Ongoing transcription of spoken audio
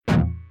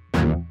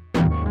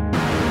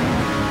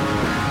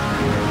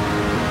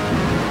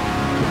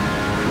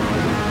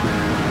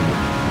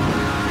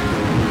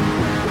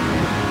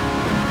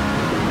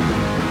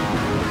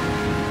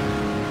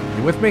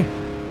with me?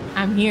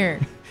 I'm here.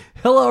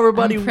 Hello,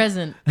 everybody. I'm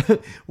present.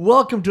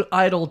 Welcome to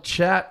Idle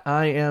Chat.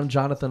 I am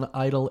Jonathan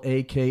Idle,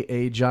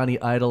 a.k.a.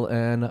 Johnny Idle,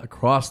 and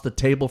across the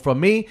table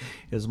from me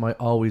is my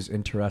always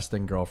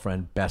interesting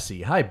girlfriend,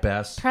 Bessie. Hi,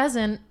 Bess.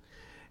 Present.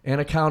 And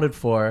accounted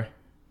for.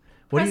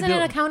 What Present are you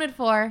doing? and accounted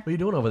for. What are you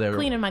doing over there?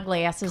 Cleaning my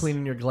glasses.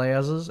 Cleaning your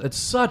glasses. It's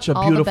such a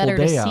All beautiful the better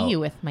day to out. see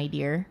you with, my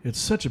dear. It's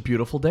such a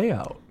beautiful day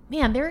out.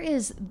 Man, there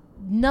is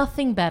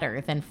nothing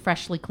better than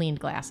freshly cleaned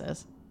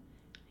glasses.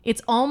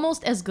 It's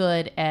almost as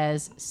good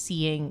as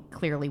seeing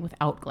clearly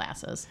without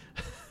glasses,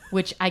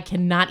 which I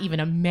cannot even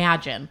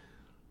imagine.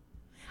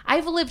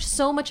 I've lived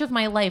so much of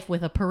my life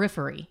with a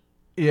periphery.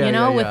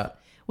 Yeah,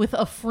 with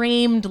a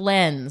framed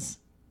lens.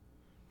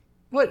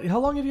 What? How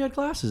long have you had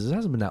glasses? It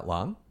hasn't been that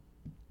long.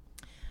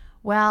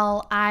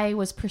 Well, I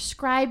was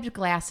prescribed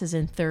glasses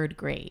in 3rd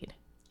grade.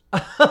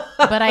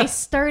 But I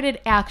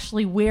started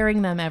actually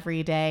wearing them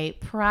every day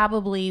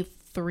probably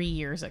 3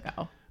 years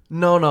ago.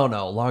 No.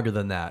 Longer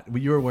than that.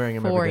 You were wearing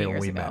them every 4 day years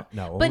when we ago. met.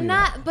 No, but when we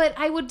not. met. But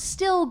I would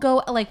still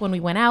go, like when we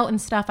went out and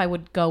stuff. I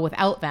would go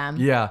without them.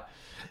 Yeah.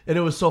 And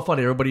it was so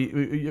funny.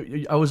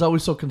 Everybody, I was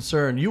always so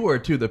concerned. You were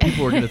too. That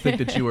people were going to think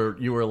that you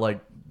were like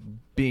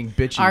being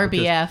bitchy.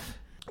 RBF.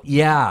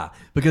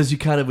 Because you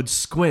kind of would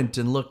squint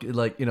and look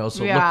like, so it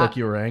looked like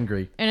you were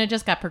angry. And it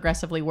just got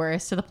progressively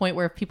worse to the point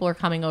where if people are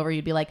coming over,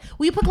 you'd be like,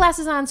 "Will you put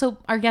glasses on so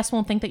our guests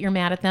won't think that you're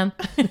mad at them?"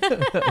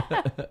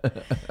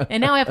 And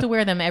now I have to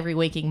wear them every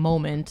waking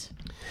moment.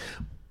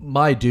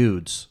 My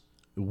dudes,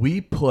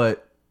 we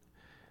put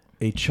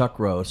a chuck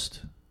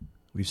roast.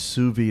 We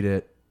sous vide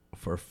it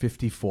for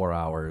 54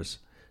 hours,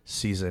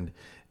 seasoned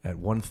at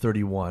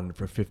 131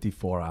 for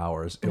 54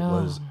 hours. It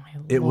was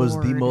the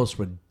Lord. most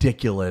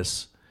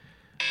ridiculous.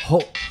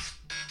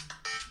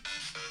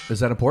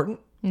 Is that important?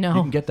 No.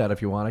 You can get that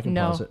if you want. I can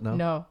pause it.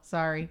 No,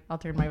 sorry. I'll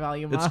turn my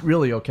volume It's off.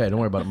 really okay. Don't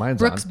worry about it. Mine's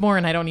Brooks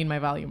born. I don't need my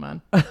volume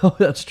on. on. Oh,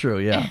 that's true.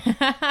 Yeah.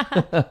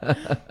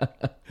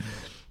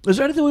 Is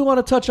there anything we want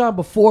to touch on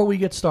before we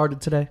get started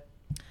today?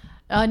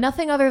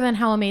 Nothing other than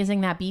how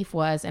amazing that beef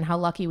was and how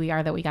lucky we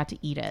are that we got to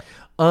eat it.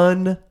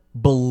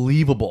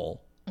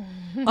 Unbelievable.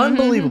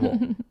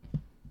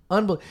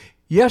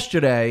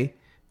 Yesterday,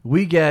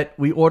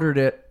 we ordered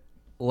it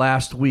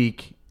last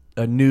week,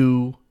 a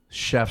new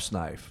chef's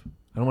knife.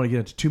 I don't want to get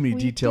into too many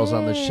details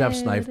on the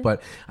chef's knife,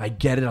 but I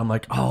get it. I'm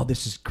like, oh,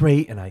 this is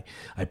great. And I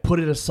put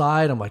it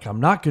aside. I'm like, I'm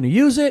not going to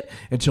use it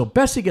until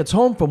Bessie gets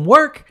home from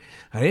work.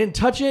 I didn't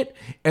touch it.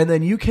 And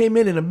then you came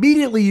in and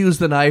immediately used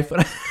the knife.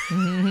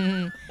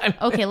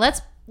 Okay,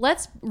 let's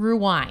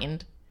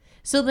rewind.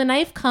 So the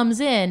knife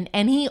comes in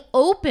and he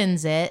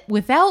opens it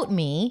without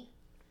me.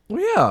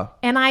 Yeah.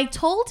 And I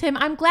told him,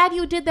 I'm glad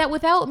you did that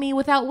without me,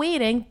 without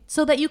waiting,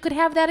 so that you could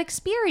have that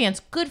experience.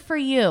 Good for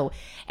you.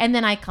 And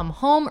then I come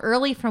home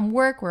early from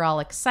work. We're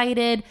all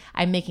excited.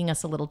 I'm making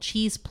us a little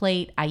cheese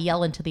plate. I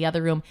yell into the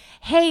other room,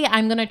 "Hey,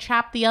 I'm going to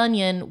chop the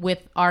onion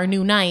with our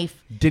new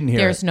knife." Didn't hear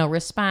There's it. no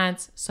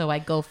response, so I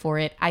go for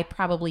it. I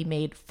probably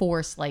made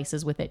 4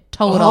 slices with it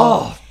total.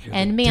 Oh, you're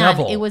and the man,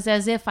 devil. it was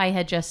as if I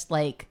had just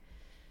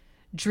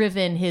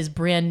driven his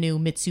brand new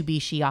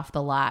Mitsubishi off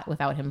the lot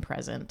without him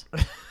present.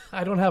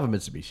 I don't have a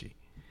Mitsubishi.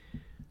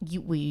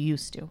 We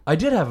used to. I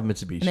did have a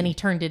Mitsubishi. And then he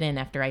turned it in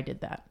after I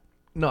did that.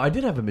 No, I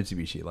did have a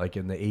Mitsubishi. Like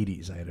in the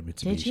 80s, I had a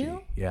Mitsubishi. Did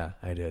you? Yeah,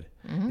 I did.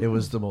 It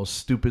was the most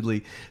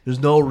stupidly... There's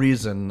no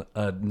reason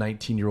a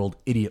 19-year-old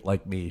idiot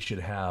like me should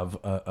have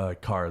a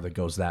car that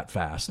goes that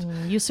fast.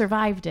 You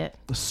survived it.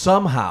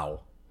 Somehow,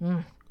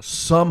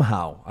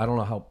 I don't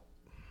know how...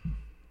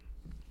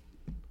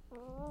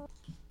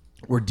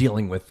 We're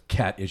dealing with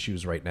cat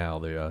issues right now.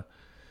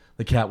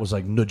 The cat was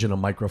nudging a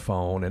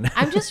microphone and...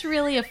 I'm just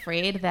really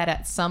afraid that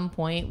at some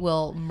point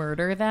we'll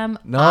murder them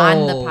No.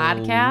 on the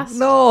podcast.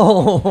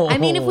 No. I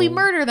mean, if we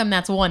murder them,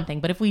 that's one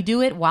thing. But if we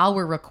do it while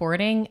we're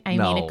recording, I mean,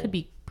 No. it could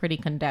be pretty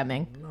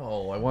condemning.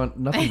 No, I want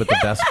nothing but the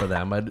best for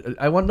them.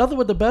 I want nothing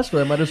but the best for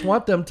them. I just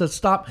want them to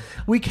stop.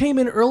 We came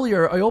in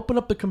earlier. I opened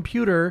up the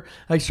computer.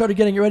 I started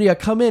getting ready. I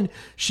come in.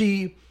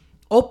 She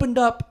opened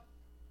up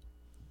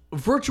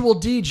Virtual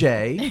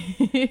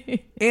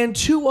DJ and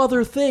 2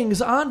 other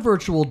things on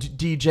Virtual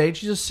DJ.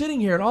 She's just sitting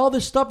here and all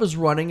this stuff is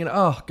running. And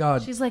oh,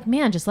 God. She's like,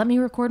 "Man, just let me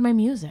record my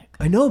music."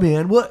 I know,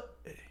 man. What?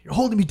 You're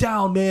holding me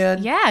down,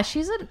 man. Yeah,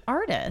 she's an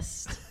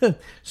artist.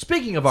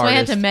 Speaking of So I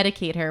had artists. to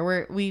medicate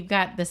her. We've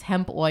got this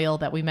hemp oil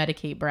that we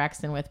medicate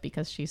Braxton with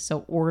because she's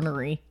so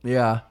ornery.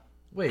 Yeah.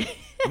 Wait,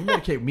 you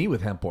medicate me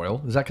with hemp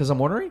oil. Is that because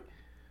I'm ornery?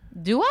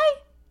 Do I?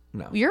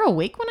 No. You're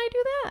awake when I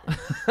do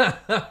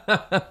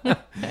that?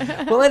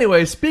 Well,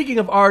 anyway, speaking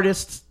of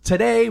artists,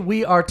 today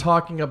we are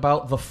talking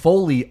about the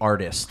Foley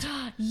artist.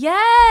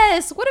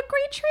 Yes! What a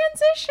great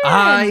transition!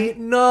 I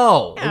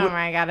know. Oh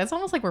my God, it's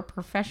almost like we're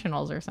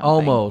professionals or something.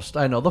 Almost.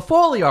 I know. The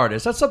Foley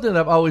artist. That's something that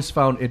I've always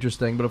found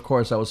interesting, but of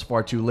course I was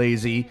far too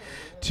lazy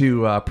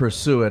to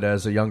pursue it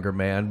as a younger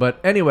man. But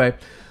anyway,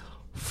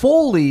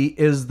 Foley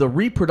is the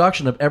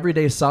reproduction of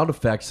everyday sound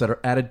effects that are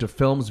added to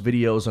films,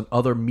 videos, and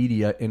other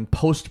media in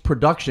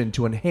post-production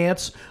to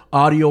enhance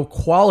audio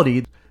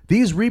quality.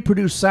 These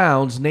reproduce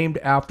sounds named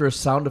after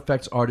sound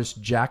effects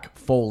artist Jack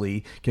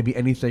Foley can be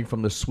anything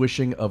from the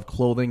swishing of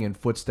clothing and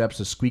footsteps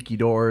to squeaky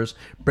doors,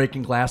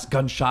 breaking glass,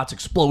 gunshots,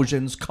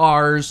 explosions,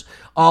 cars,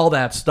 all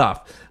that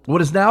stuff.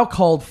 What is now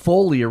called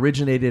Foley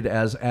originated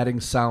as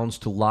adding sounds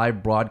to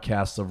live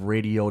broadcasts of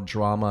radio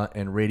drama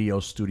and radio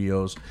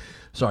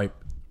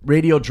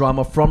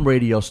drama from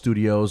radio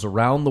studios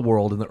around the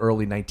world in the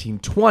early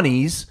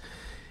 1920s.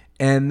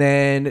 And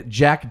then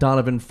Jack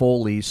Donovan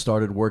Foley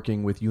started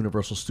working with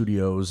Universal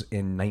Studios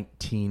in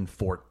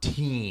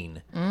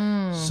 1914.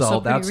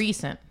 So pretty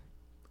recent.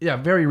 Yeah,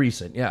 very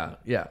recent. Yeah.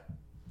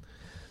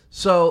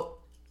 So,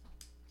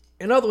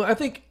 in other words, I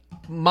think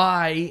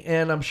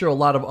and I'm sure a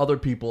lot of other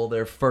people,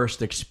 their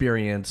first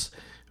experience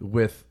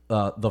with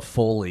the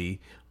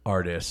Foley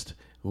artist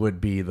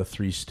would be the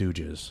Three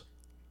Stooges.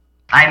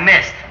 I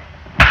missed.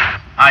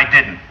 I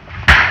didn't.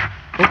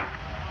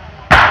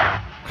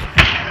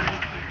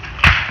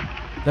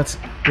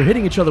 They're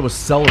hitting each other with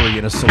celery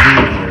in a saloon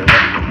here.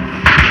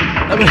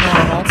 I mean,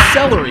 normal.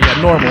 Celery,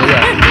 yeah, normal,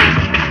 yeah.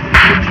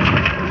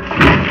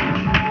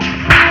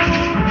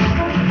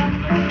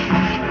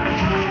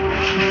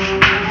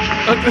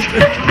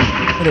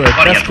 Anyway,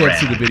 Bess can't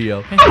see the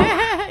video.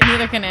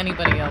 Neither can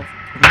anybody else.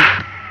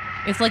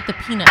 It's like the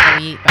peanut that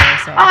we ate by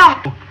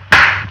ourselves.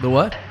 The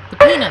what? The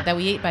peanut that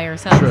we ate by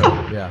ourselves. True,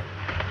 yeah.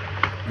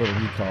 Little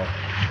recall.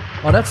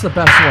 Oh, that's the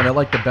best one. I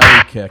like the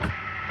belly kick.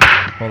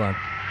 Hold on.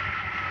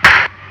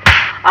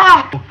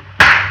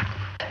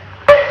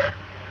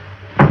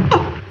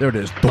 There it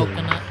is.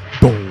 Coconut.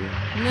 Boom.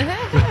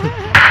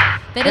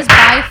 That is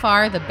by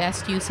far the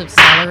best use of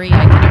celery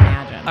I can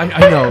imagine.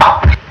 I know.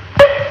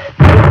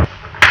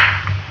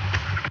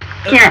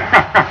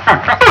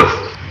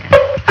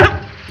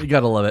 You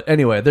gotta love it.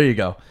 Anyway, there you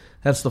go.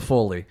 That's the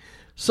Foley.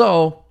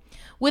 So,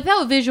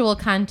 without visual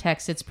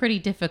context, it's pretty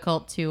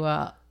difficult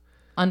to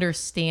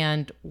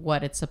understand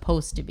what it's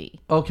supposed to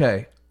be.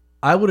 Okay,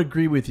 I would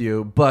agree with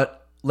you, but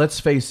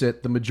let's face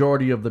it, the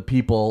majority of the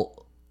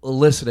people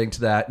listening to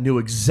that knew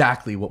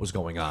exactly what was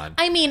going on.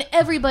 I mean,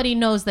 everybody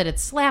knows that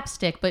it's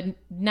slapstick, but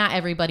not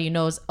everybody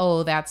knows,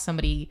 oh, that's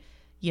somebody,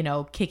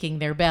 kicking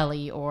their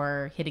belly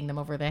or hitting them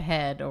over the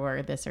head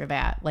or this or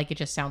that. Like, it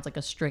just sounds like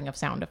a string of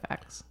sound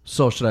effects.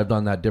 So should I have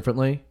done that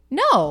differently?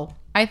 No,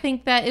 I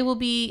think that it will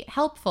be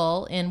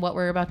helpful in what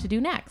we're about to do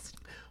next.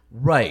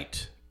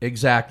 Right.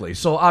 Exactly.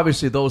 So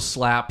obviously those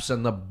slaps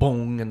and the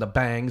boom and the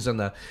bangs and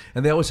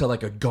they always had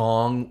like a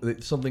gong,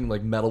 something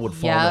like metal would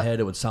fall on the head.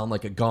 It would sound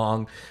like a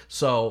gong.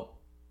 So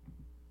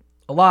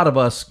a lot of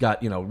us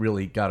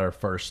really got our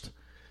first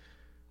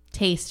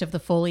taste of the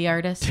Foley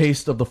artist. From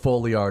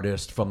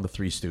the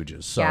Three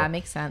Stooges. So, yeah, it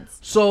makes sense.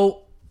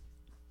 So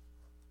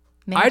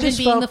imagine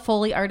being the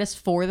Foley artist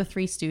for the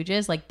Three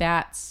Stooges. Like,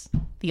 that's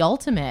the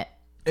ultimate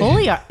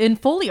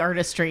Foley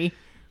artistry.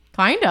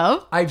 Kind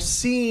of. I've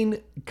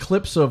seen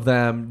clips of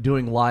them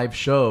doing live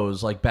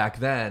shows like back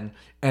then,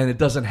 and it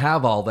doesn't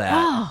have all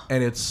that.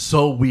 And it's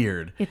so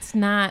weird. It's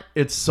not.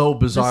 It's so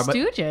bizarre. The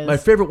Stooges. My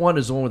favorite one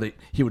is the one where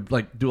he would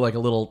like do like a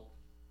little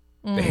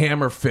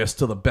hammer fist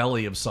to the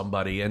belly of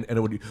somebody, and it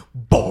would be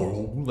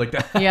boom like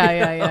that.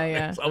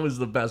 Yeah. It's always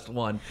the best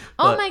one.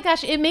 Oh my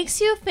gosh. It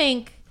makes you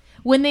think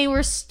when they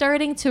were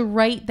starting to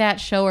write that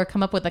show or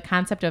come up with the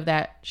concept of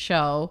that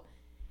show,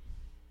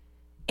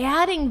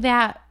 adding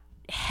that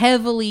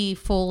heavily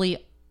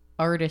Foley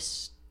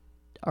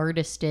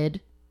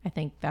artisted, I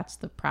think that's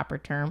the proper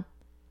term.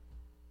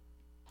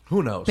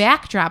 Who knows?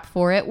 Backdrop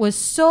for it was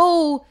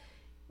so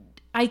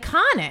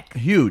iconic.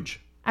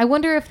 Huge. I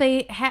wonder if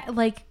they had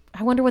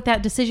I wonder what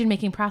that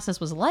decision-making process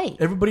was like.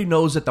 Everybody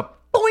knows that the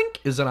boink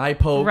is an eye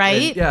poke.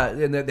 Right?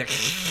 And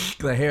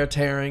the hair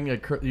tearing,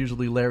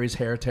 usually Larry's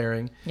hair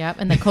tearing. Yep,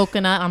 and the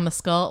coconut on the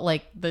skull,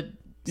 like the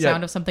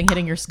sound of something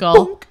hitting your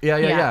skull. Boink.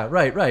 Yeah.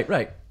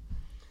 Right.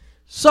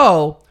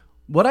 So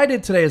what I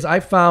did today is I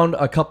found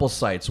a couple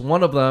sites.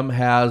 One of them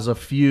has a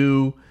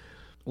few,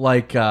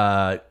 let's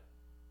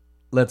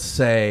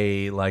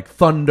say, like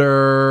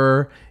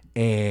Thunder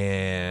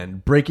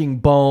and Breaking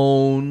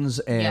Bones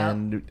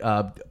and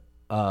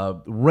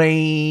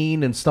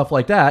Rain and stuff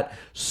like that.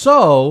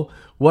 So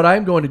what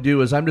I'm going to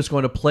do is I'm just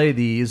going to play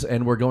these,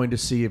 and we're going to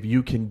see if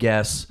you can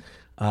guess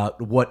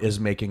what is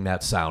making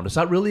that sound. It's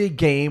not really a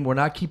game. We're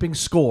not keeping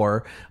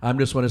score. I'm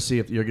just want to see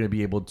if you're going to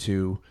be able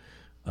to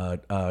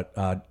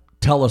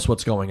tell us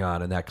what's going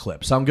on in that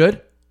clip. Sound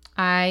good?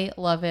 I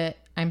love it.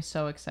 I'm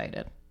so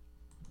excited.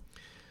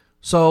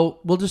 So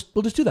we'll just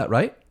do that,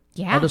 right?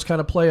 Yeah. I'll just kind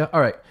of play. All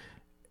right.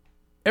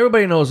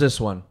 Everybody knows this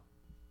one.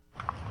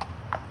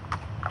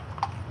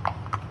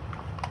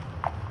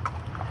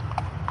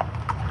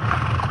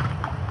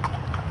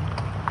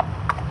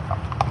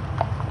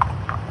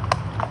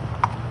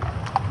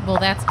 Well,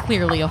 that's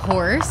clearly a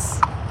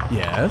horse.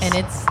 Yes. And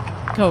it's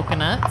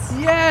coconuts.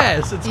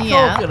 Yes, it's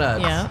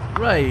coconuts. Yeah.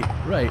 Right.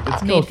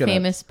 It's made coconuts.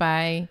 famous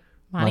by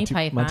Monty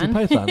Python. Monty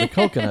Python, the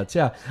coconuts,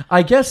 yeah.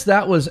 I guess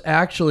that was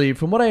actually,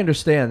 from what I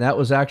understand, that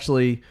was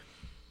actually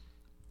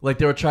Like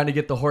they were trying to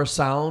get the horse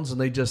sounds, and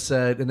they just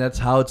said, and that's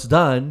how it's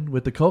done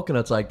with the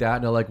coconuts like that.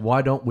 And they're like,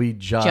 why don't we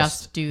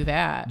Just do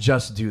that.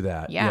 just do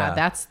that? Yeah,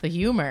 that's the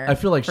humor. I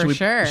feel like for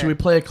sure. should we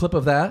play a clip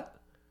of that?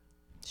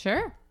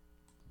 Sure.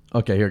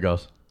 Okay, here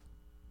goes.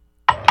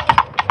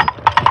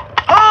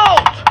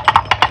 Halt!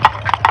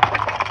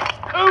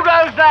 Who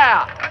goes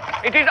there?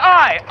 It is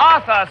I,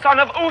 Arthur, son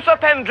of Uther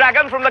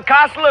Pendragon from the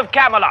castle of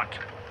Camelot,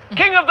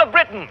 king of the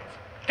Britons,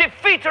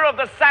 defeater of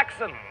the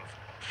Saxons,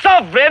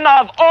 sovereign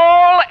of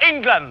all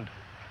England.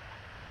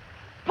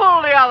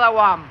 Pull the other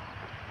one.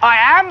 I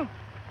am,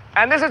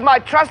 and this is my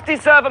trusty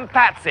servant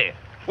Patsy.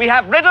 We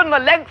have ridden the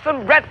length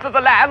and breadth of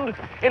the land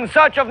in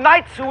search of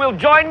knights who will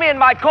join me in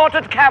my court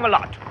at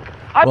Camelot.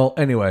 Well,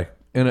 anyway,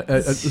 and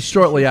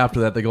shortly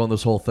after that, they go on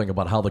this whole thing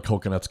about how the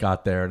coconuts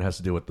got there and it has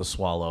to do with the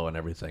swallow and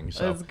everything.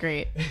 So That's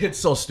great. it's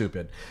so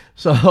stupid.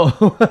 So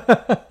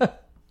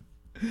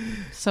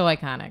So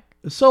iconic.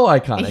 so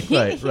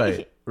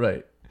iconic.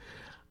 Right.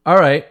 All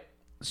right.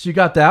 So you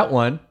got that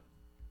one.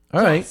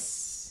 All right.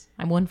 Yes.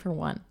 I'm 1 for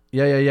 1.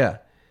 Yeah.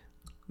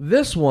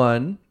 This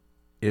one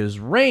is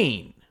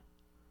rain.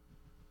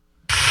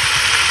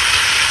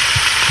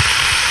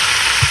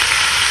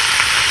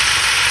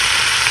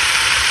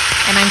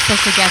 And I'm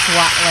supposed to guess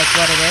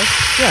what it is?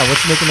 Yeah,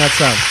 what's making that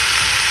sound?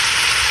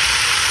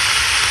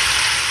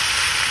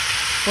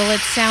 Well, it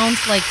sounds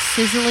like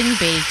sizzling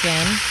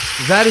bacon.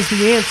 That is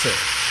the answer.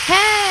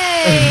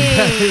 Hey!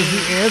 That is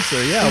the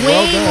answer. Yeah, Way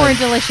well done. more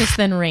delicious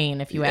than rain,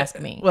 if you ask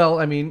me. Well,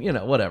 I mean,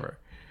 whatever.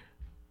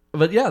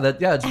 But yeah,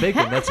 it's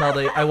bacon. That's how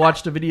they. I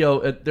watched a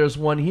video. There's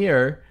one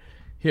here.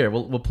 Here,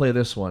 we'll play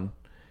this one.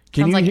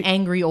 Sounds like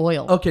angry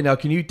oil. Okay, now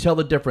can you tell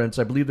the difference?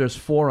 I believe there's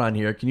 4 on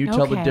here. Can you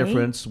tell the Okay.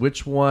 difference?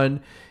 Which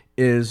one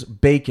is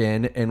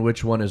bacon and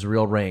which one is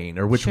real rain,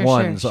 or which Sure,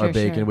 ones sure, are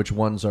bacon, sure. which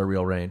ones are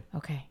real rain?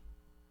 Okay.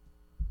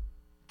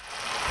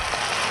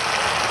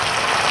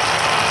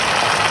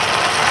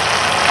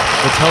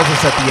 It tells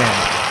us at the end.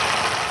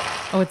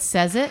 Oh, it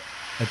says it?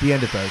 At the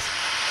end, it does.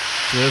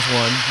 So there's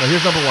one. Now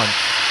here's number 1.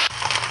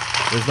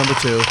 There's number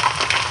 2.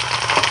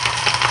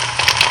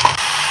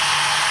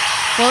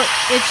 Well,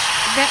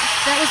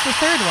 that was the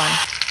third one.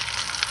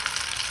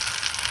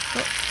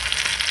 Well,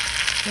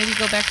 maybe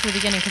go back to the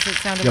beginning because it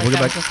sounded like we'll go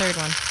that was back. the third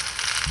one.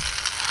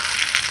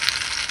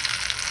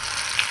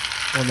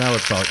 Well, now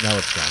it's gone.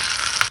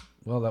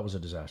 Well, that was a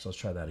disaster. Let's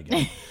try that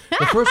again.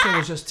 The first one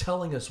was just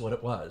telling us what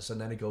it was,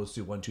 and then it goes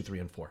to 1, 2, 3,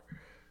 and 4.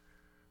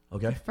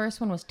 Okay. First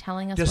one was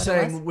telling us Just what it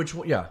saying was, which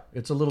one. Yeah,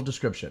 it's a little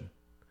description.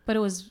 but it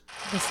was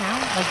the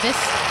sound like this.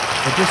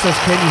 It just says,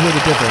 "Can you hear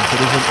the difference?"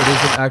 It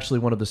isn't actually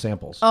one of the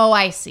samples. Oh,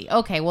 I see.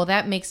 Okay, well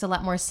that makes a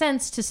lot more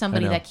sense to I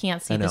somebody know. that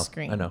can't see I know. the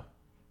screen. I know.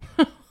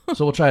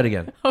 So we'll try it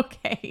again.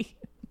 Okay.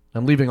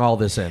 I'm leaving all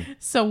this in.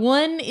 So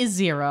 1 is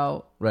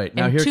 0. Right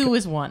now, And here 2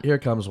 is 1. Here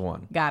comes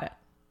 1. Got it.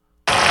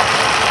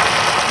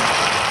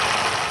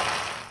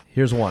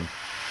 Here's 1.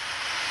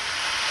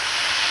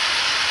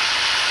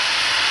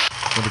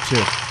 Number 2.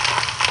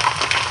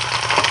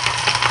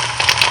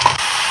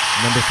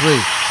 Number 3.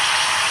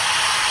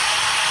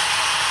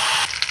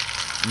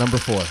 Number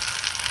 4.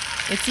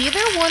 It's either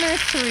 1 or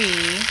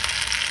 3.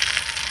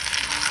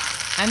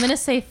 I'm going to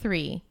say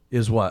 3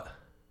 Is what?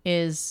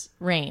 is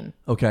rain,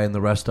 Okay, and the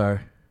rest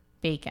are?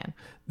 bacon.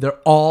 They're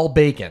all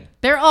bacon.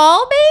 They're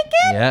all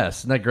bacon? Yes,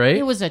 isn't that great?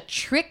 It was a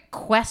trick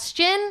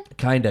question?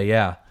 Kinda,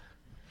 yeah.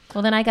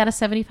 Well, then I got a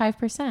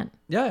 75%.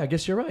 Yeah, I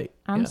guess you're right.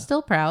 I'm Yeah.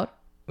 still proud.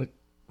 Like,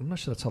 I'm not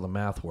sure that's how the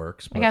math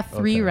works. I But, got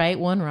 3 okay. right,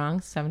 1 wrong,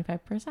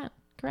 75%.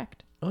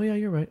 Correct. Oh, yeah,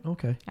 you're right.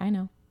 Okay, I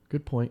know.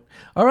 good point.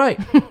 All right,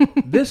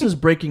 this is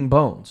Breaking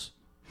Bones.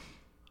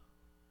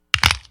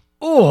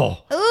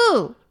 Oh,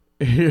 Ooh,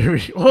 here we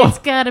go. it's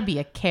got to be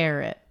a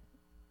carrot.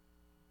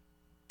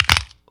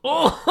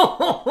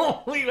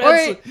 Oh,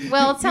 Or,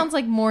 well, it sounds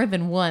like more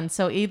than one.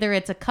 So either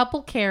it's a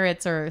couple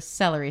carrots or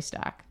celery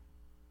stalk.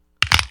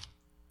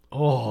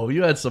 oh,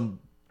 you add some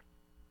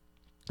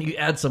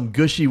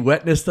gushy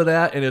wetness to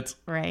that, and it's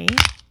Right?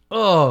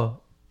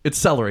 it's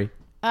celery.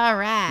 All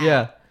right.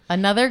 Yeah.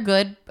 Another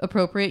good,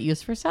 appropriate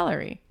use for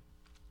celery.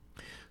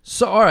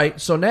 So all right,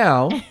 so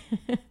now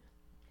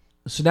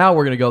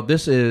we're gonna go.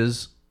 This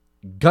is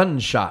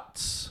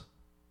gunshots.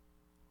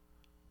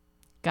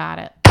 Got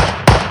it.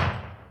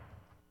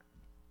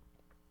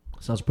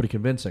 Sounds pretty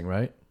convincing,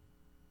 right?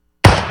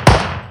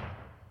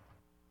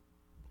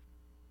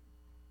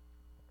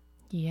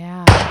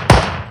 Yeah.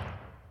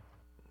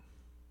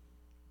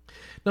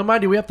 Now,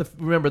 mind you, we have to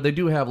remember they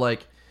do have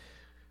like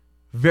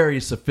very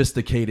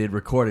sophisticated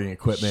recording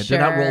equipment. They're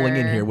not rolling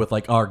in Sure. here with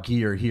like our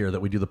gear here that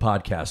we do the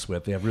podcast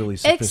with. They have really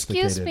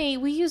sophisticated. Excuse me.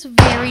 We use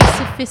very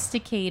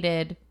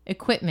sophisticated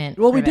equipment.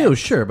 Well, for we do, this.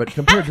 sure, but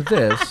compared to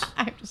this,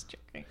 I'm just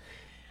joking.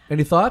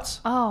 any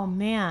thoughts? Oh,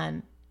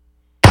 man.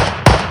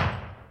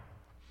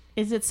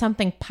 Is it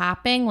something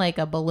popping like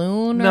a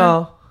balloon? Or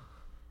No,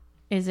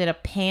 is it a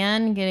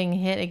pan getting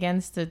hit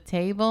against a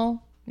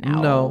table?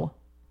 No.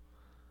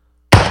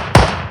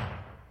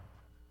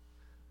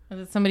 Is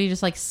it somebody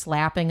just like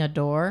slapping a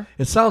door?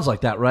 it sounds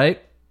like that,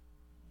 right?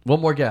 One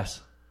more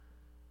guess.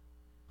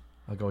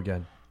 I'll go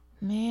again.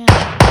 Man.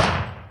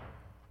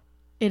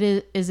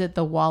 Is it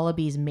the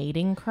wallaby's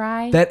mating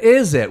cry? That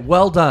is it.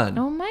 Well done.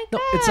 Oh my No,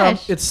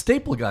 gosh. it's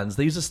staple guns.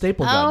 They use a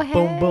staple Oh, gun.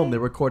 Boom, hey. boom. They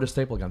record a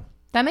staple gun.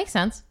 That makes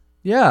sense.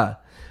 Yeah.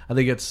 I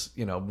think it's,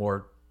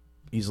 more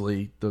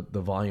easily, the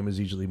volume is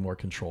usually more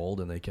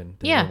controlled and they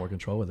have more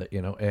control with it,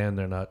 and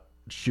they're not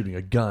shooting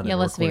a gun. Yeah, in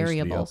a less recording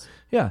studio. variables.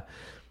 Yeah.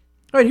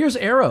 All right, here's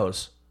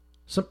arrows.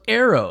 Some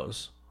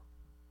arrows.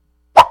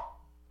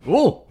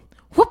 Ooh.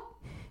 Whoop.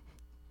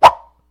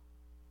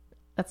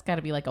 That's got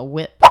to be like a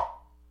whip.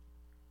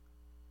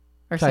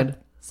 Or Kinda.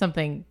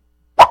 something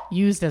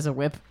used as a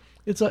whip.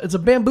 It's a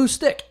bamboo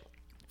stick.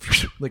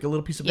 Like a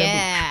little piece of bamboo.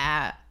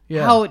 Yeah.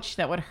 Yeah. Ouch,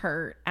 that would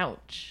hurt.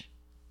 Ouch.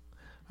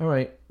 All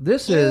right.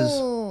 This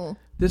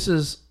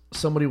is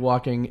somebody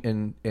walking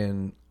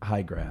in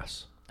high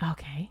grass.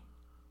 Okay.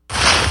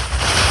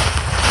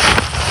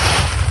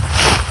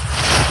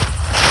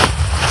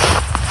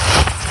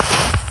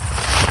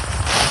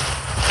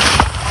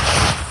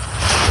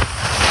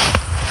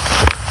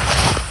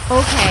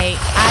 Okay,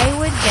 I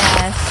would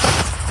guess,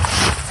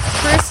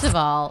 first of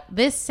all,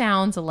 this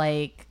sounds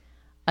like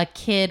a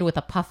kid with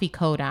a puffy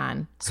coat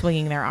on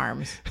swinging their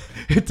arms.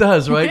 It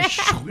does, right?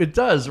 It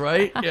does,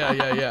 right?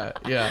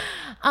 Yeah.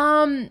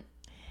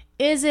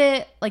 Is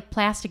it like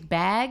plastic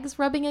bags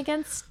rubbing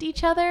against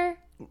each other?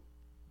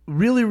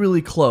 Really,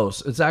 really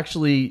close. It's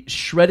actually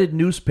shredded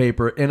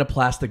newspaper in a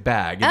plastic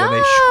bag, and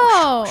then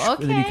and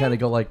then you okay. kind of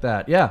go like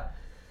that. Yeah,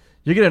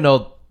 you're gonna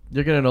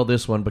know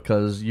this one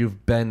because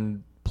you've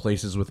been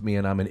places with me,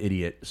 and I'm an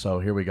idiot. So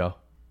here we go.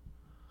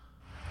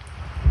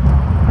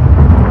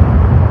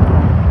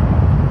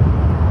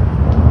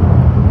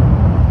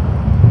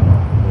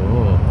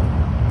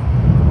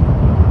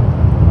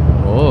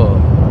 Oh.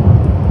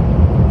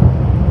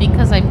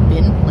 Because I've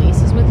been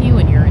places with you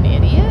and you're an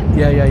idiot?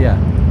 Yeah.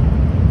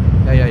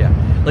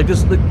 Like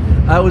this,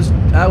 I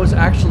was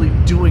actually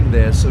doing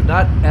this, so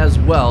not as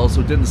well, so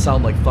it didn't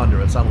sound like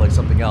thunder. It sounded like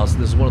something else.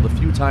 This is one of the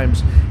few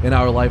times in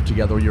our life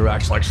together where you're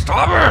actually like,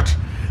 stop it!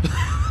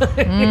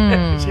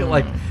 You're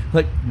like,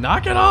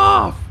 knock it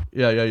off!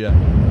 Yeah.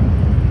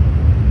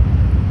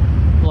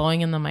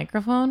 Blowing in the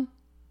microphone?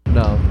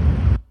 No.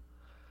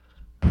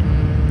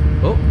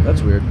 Oh,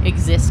 that's weird.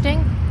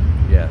 Existing?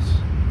 Yes.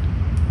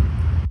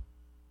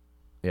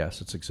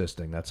 Yes, it's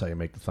existing. That's how you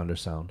make the thunder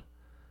sound.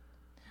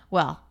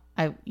 Well,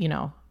 I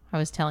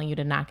was telling you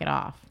to knock it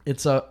off.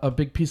 It's a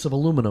big piece of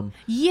aluminum.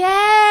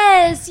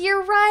 Yes,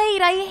 you're right.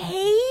 I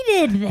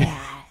hated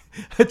that.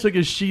 I took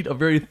a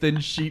very thin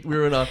sheet.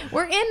 We're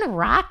We're in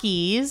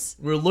Rockies.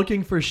 We're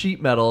looking for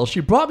sheet metal. She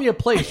brought me a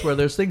place where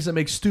there's things that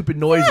make stupid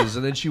noises,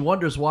 and then she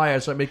wonders why I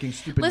start making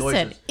stupid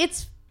noises.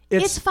 Listen,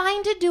 it's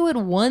fine to do it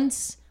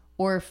once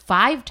or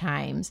 5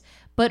 times,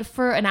 but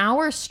for an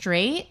hour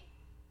straight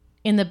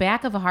in the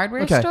back of a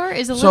hardware store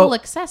is a little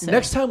excessive.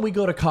 Next time we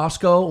go to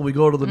Costco and we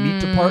go to the meat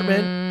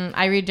department,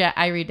 I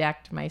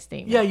redact my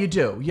statement. yeah, you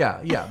do,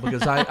 yeah,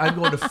 because I'm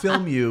going to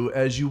film you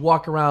as you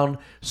walk around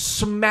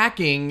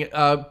smacking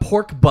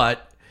pork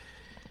butt.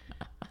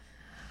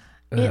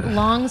 It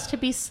longs to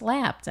be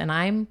slapped, and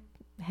I'm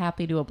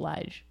happy to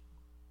oblige.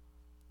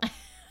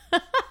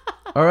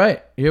 All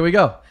right, here we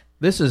go.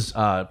 This is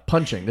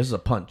punching. This is a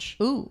punch.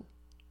 Ooh.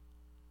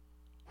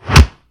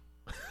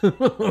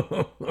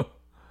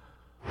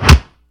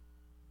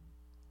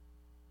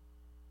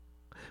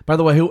 By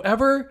the way,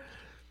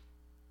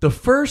 the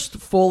first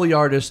Foley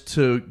artist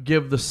to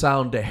give the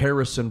sound to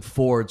Harrison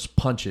Ford's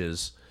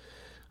punches,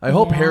 I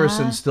hope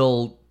Harrison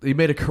he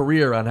made a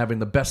career on having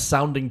the best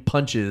sounding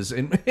punches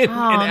in action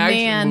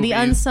movies. The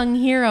unsung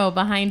hero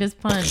behind his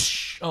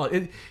punch.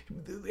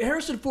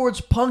 Harrison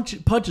Ford's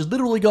punches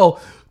literally go,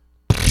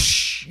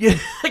 yeah,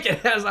 like it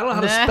has, I don't know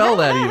how to spell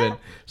that even.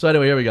 So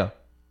anyway, here we go.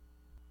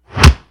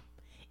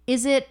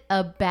 Is it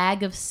a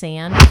bag of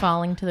sand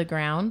falling to the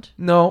ground?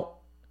 No.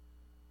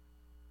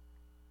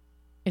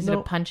 Is it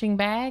a punching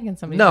bag and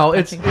somebody's No,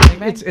 just punching the punching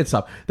bag? it's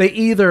up. They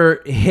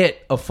either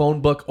hit a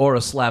phone book or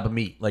a slab of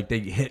meat. Like they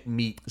hit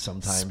meat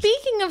sometimes.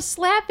 Speaking of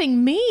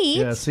slapping meat.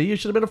 Yeah, see, you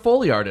should have been a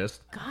Foley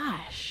artist.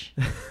 Gosh.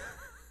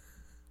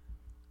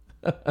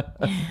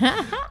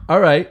 All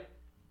right.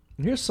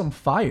 Here's some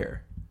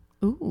fire.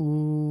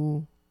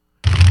 Ooh.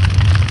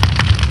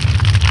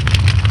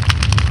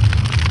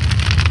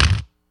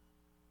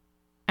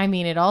 I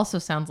mean, it also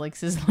sounds like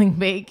sizzling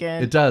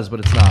bacon. It does, but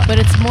it's not. But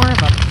it's more of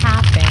a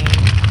popping.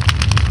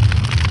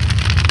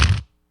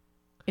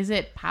 Is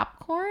it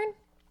popcorn?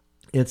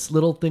 It's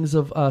little things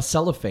of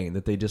cellophane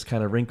that they just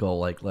kind of wrinkle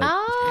like.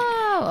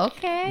 Oh,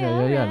 okay.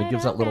 Yeah. And it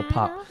gives that little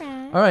pop.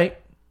 All right.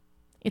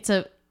 It's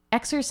a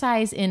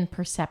exercise in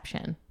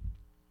perception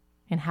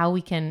and how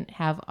we can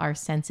have our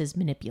senses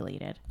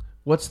manipulated.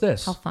 What's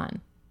this? How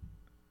fun.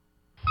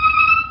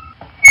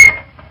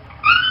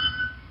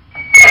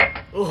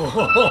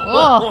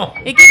 Oh,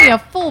 it gives me a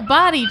full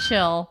body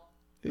chill.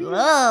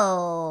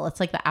 Whoa. It's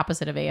like the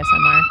opposite of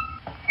ASMR.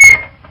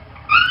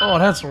 Oh,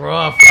 that's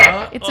rough.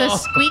 Huh? It's a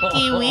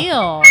squeaky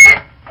wheel.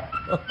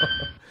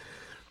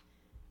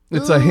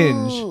 It's a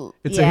hinge. Ooh.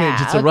 It's Yeah, a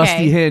hinge. It's a rusty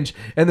okay. hinge,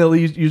 and they'll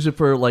use it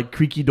for like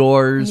creaky You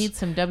doors need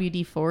some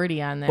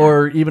WD-40 on there.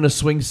 or even a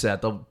swing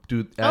set. They'll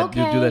do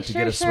Okay, that to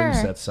get a swing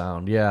sure. set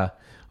sound. Yeah.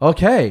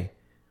 Okay.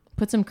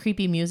 Put some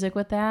creepy music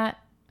with that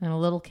and a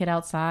little kid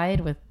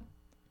outside with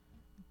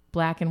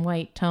black and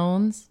white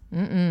tones.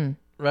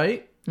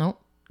 Right.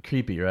 Nope.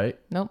 Creepy, right?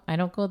 Nope. I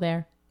don't go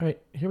there. All right.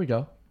 Here we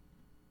go.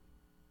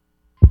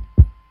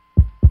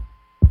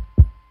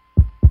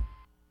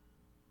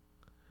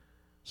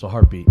 So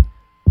heartbeat.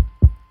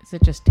 Is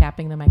it just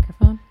tapping the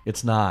microphone?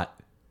 It's not.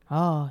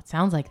 Oh, it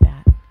sounds like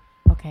that.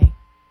 Okay.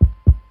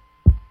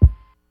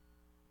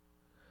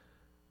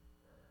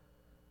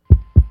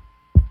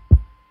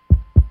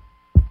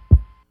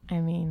 I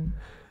mean,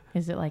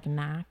 is it like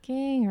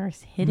knocking or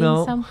hitting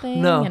No,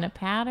 something no. in a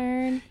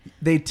pattern?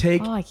 They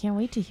take Oh, I can't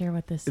wait to hear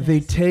what this is. they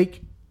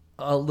take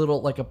a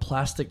little like a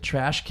plastic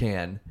trash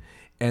can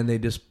and they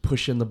just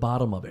push in the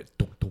bottom of it.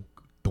 Dunk, dunk,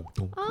 dunk,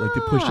 dunk. Like they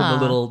push in the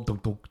little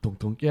dunk, dunk, dunk,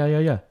 dunk.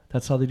 Yeah.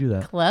 That's how they do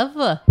that.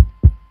 Clever.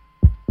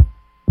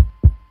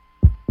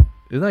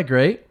 Isn't that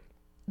great?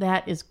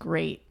 That is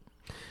great.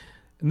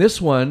 And this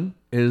one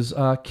is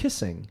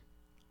kissing.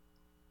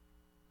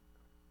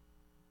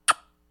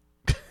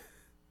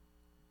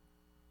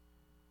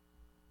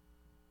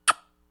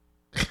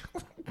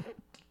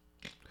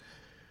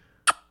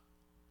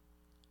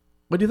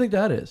 What do you think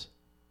that is?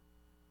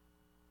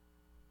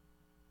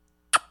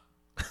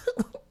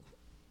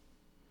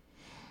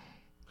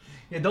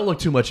 Yeah, don't look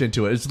too much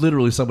into it. It's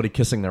literally somebody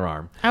kissing their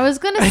arm. I was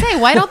going to say,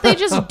 why don't they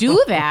just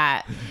do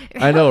that?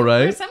 I know,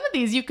 right? For some of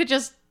these, you could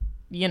just,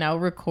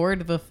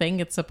 record the thing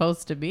it's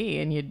supposed to be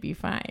and you'd be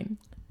fine.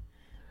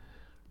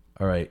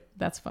 All right.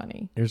 That's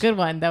funny. Here's- Good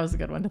one. That was a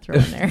good one to throw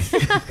in there.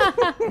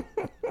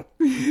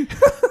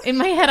 In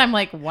my head, I'm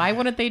like, why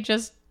wouldn't they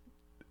just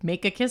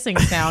make a kissing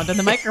sound in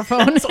the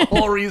microphone? That's the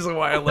whole reason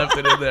why I left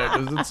it in there,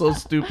 because it's so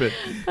stupid.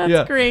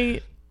 That's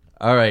great.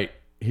 All right.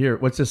 Here,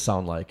 what's this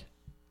sound like?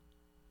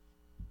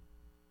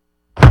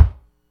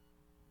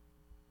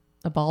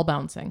 A ball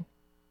bouncing.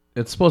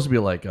 It's supposed to be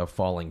like a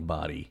falling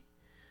body.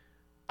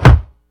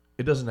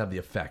 It doesn't have the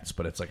effects,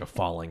 but it's like a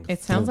falling.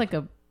 It sounds like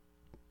a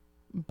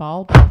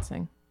ball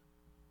bouncing.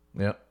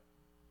 Yep.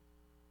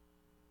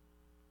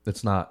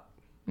 It's not.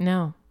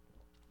 No.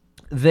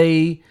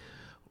 They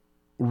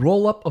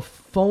roll up a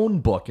phone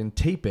book and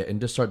tape it and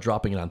just start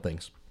dropping it on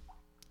things.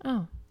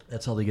 Oh.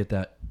 That's how they get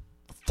that.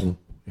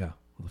 Yeah,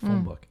 with a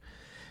phone book.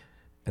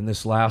 And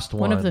this last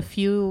one. One of the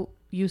few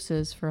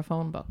uses for a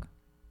phone book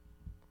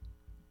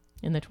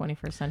in the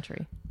 21st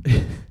century.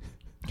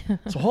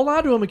 So hold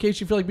on to them in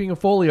case you feel like being a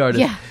Foley artist.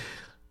 Yeah.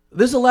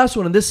 This is the last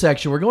one in this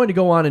section. We're going to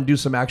go on and do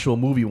some actual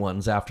movie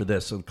ones after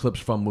this, some clips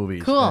from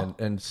movies. Cool.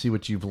 And see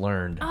what you've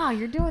learned. Oh,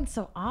 you're doing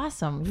so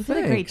awesome. You did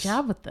a great Thanks.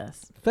 job with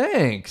this.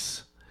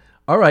 Thanks.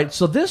 All right.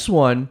 So this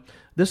one,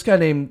 this guy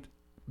named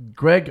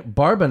Greg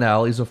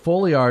Barbanel, he's a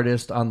Foley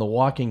artist on The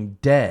Walking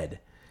Dead.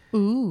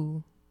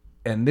 Ooh.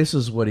 And this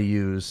is what he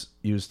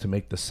used to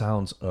make the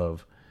sounds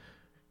of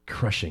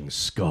crushing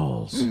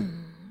skulls.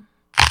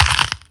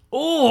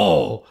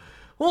 Oh!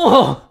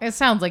 It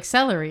sounds like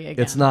celery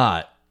again. It's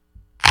not.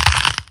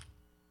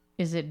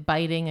 Is it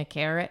biting a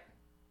carrot?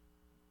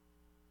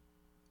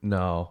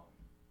 No.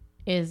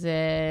 Is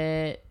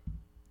it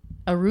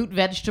a root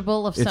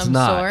vegetable of It's some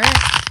not.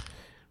 sort?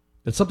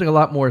 It's something a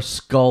lot more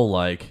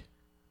skull-like.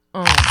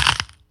 Oh.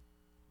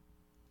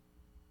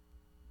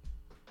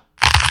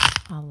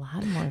 A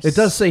lot more. It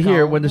does say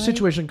here, when the skull-like.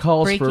 situation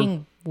calls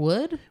breaking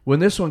wood. when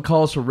this one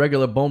calls for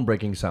regular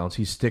bone-breaking sounds,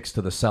 he sticks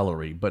to the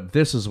celery. But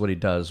this is what he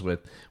does with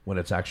when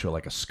it's actually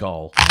like a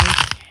skull.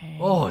 Okay.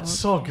 Oh, it's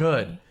so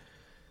good.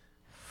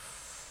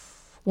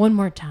 One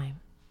more time.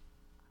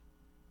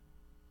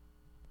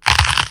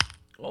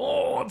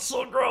 Oh, it's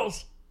so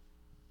gross.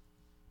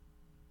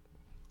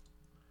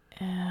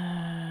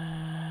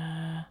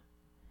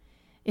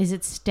 Is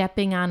it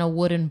stepping on a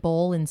wooden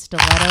bowl in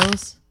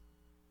stilettos?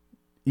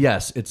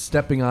 Yes, it's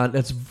stepping on.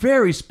 That's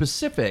very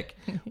specific.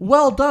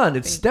 Well done.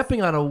 It's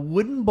stepping on a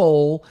wooden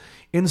bowl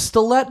in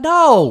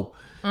stiletto.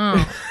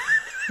 No.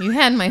 You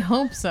had my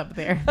hopes up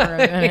there for a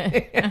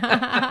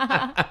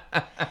minute.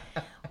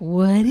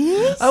 What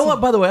is?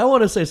 By the way, I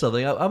want to say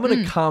something. I'm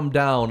going to calm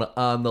down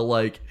on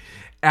the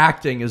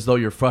acting as though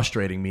you're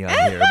frustrating me on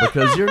here,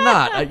 because you're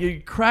not. You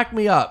crack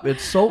me up.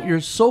 You're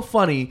so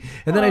funny.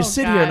 And then I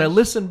sit here and I gosh.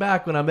 listen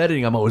back when I'm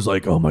editing. I'm always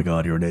like, oh my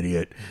God, you're an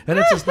idiot. And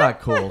it's just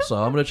not cool. So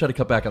I'm going to try to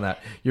cut back on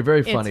that. You're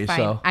very funny. It's fine.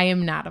 So, I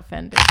am not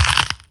offended.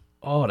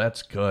 oh,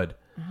 that's good.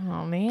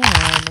 Oh man,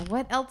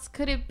 what else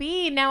could it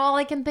be? Now all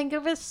I can think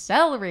of is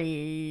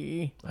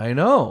celery. I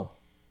know.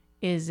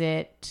 Is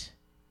it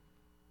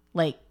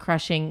like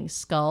crushing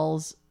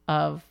skulls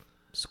of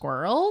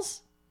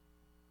squirrels?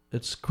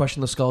 It's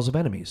crushing the skulls of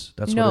enemies.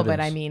 That's No, what it is. but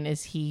I mean,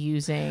 is he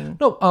using...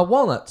 No,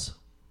 walnuts.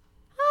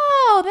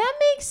 Oh, that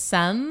makes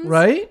sense.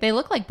 Right? They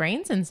look like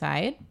brains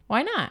inside.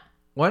 Why not?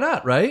 Why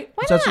not, right?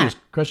 Why That's what not? it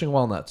is, crushing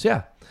walnuts.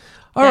 Yeah.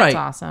 All right. That's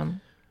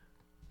awesome.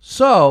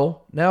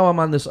 So now I'm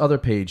on this other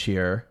page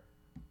here.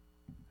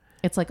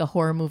 It's like a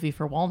horror movie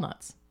for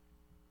walnuts.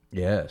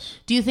 Yes.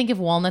 Do you think if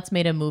walnuts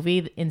made a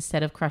movie,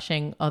 instead of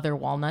crushing other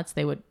walnuts,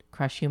 they would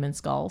crush human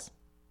skulls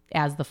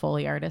as the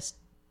Foley artist?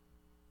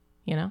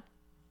 You know?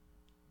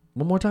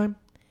 One more time?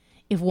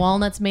 If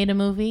walnuts made a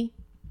movie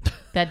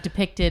that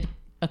depicted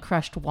a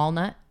crushed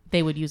walnut,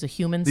 they would use a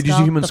human skull. They'd use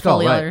a human the skull,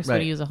 Foley right? artist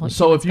would use a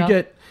So human if you skull.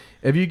 get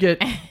if you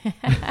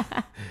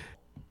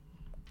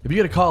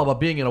get a call about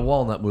being in a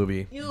walnut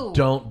movie, Ew.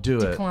 don't do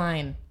it.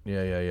 Decline.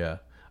 Yeah.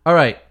 All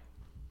right.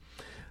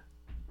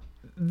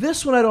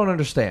 This one I don't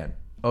understand,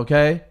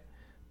 okay?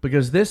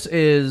 Because this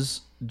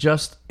is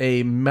just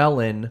a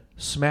melon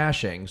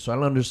smashing, so I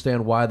don't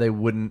understand why they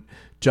wouldn't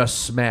just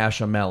smash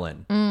a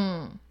melon.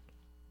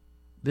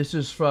 This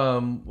is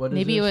from, what is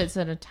Maybe it this? was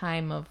at a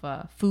time of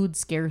food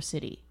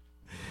scarcity.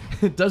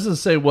 It doesn't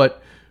say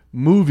what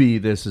movie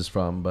this is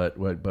from, but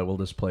we'll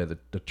just play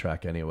the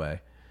track anyway.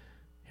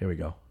 Here we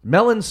go.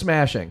 Melon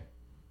smashing.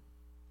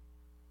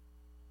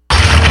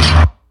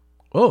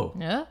 Oh.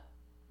 Yeah?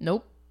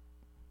 Nope.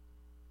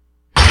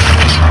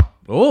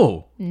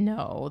 Oh.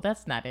 No,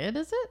 that's not it,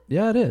 is it?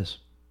 Yeah, it is.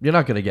 You're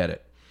not going to get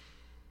it.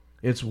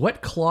 It's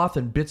wet cloth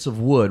and bits of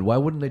wood. Why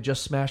wouldn't they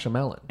just smash a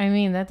melon? I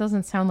mean, that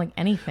doesn't sound like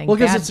anything. Well,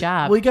 because Bad it's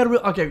job. well, you got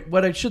to okay.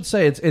 What I should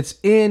say, it's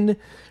in.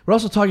 We're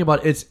also talking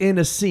about it's in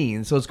a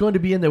scene, so it's going to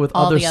be in there with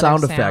All other the other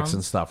sound effects sounds.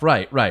 and stuff.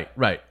 Right.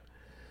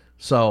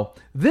 So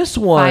this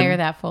one, Fire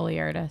that Foley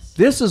artist.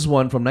 this is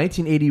one from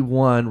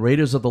 1981,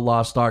 Raiders of the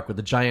Lost Ark, with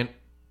the giant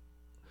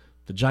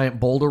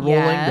boulder rolling,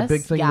 the Yes,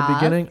 big thing in the yes,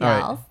 beginning. All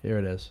right, yes. here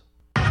it is.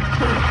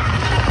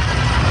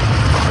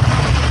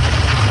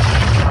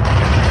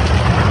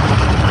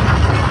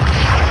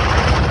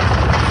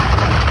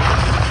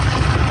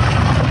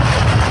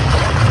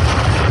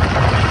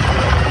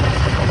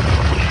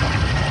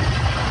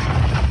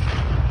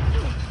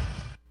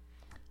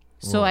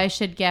 So I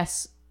should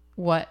guess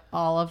what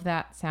all of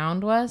that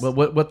sound was?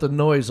 What the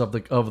noise of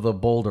the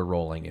boulder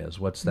rolling is?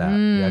 What's that?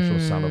 The actual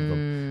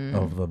sound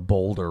of the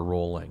boulder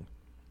rolling.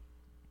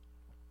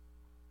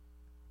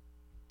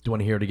 Do you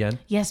want to hear it again?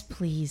 Yes,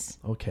 please.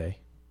 Okay,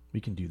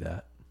 we can do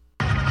that.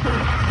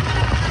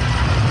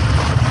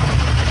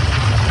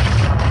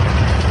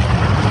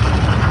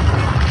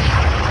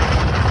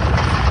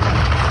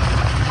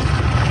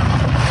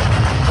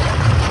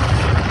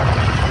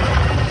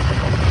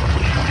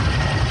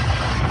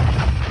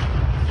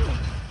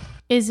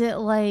 Is it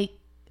like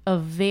a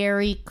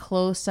very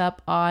close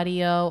up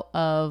audio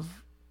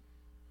of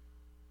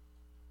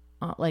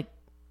like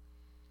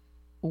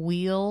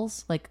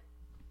wheels, like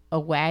a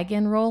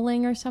wagon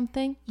rolling or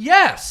something?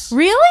 Yes,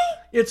 Really?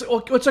 it's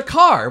a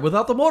car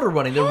without the motor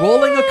running. They're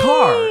rolling a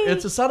car.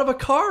 It's the sound of a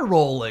car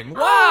rolling.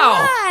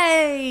 Wow,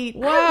 Right.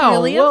 Wow, I'm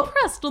really well-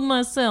 impressed with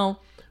myself.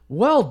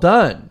 well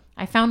done.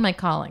 I found my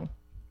calling.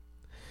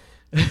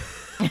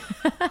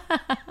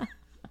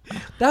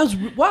 That was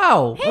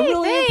wow. I'm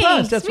really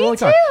impressed. That's Me really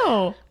too.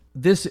 car.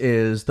 This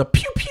is the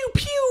pew pew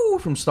pew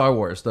from Star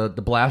Wars, the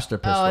blaster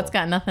pistol. Oh, it's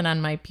got nothing on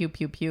my pew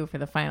pew pew for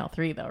the final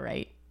 3 though,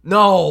 right?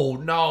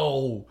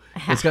 No.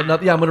 It's got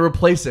nothing. Yeah, I'm going to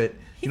replace it.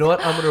 You know what?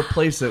 I'm going to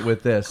replace it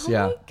with this.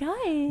 Yeah. Oh my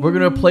God. We're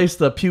going to replace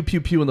the pew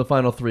pew pew in the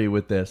final 3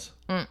 with this.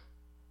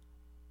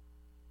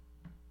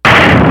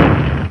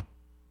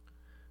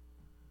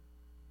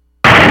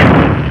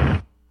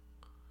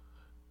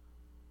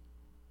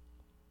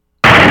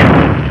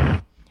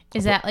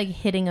 Is that like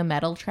hitting a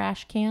metal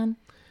trash can?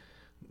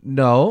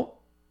 No.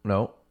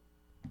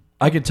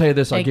 I can tell you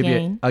this. I'll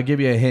Again. give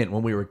you a hint.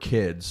 When we were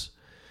kids,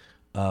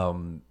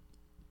 like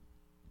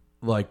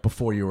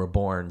before you were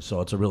born, so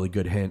it's a really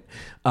good hint.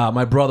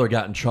 My brother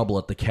got in trouble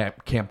at the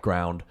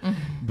campground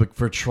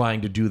for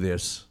trying to do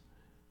this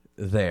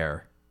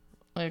there.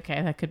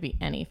 Okay, that could be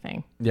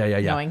anything. Yeah.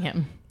 Knowing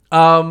him.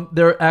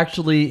 They're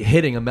actually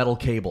hitting a metal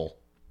cable.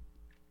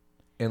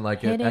 And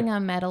like Hitting a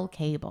metal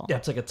cable. yeah,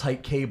 it's like a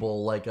tight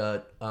cable, like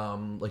a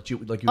like you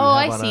would Oh,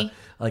 have I on see.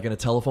 in a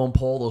telephone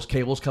pole. Those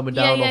cables coming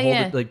down to hold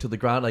it like to the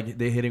ground, like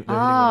they're hitting. Oh, They're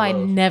hitting I one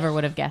of those. never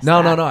would have guessed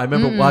No. that. I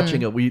remember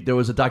watching it. There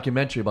was a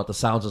documentary about the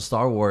sounds of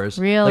Star Wars.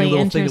 Really like a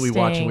little thing that we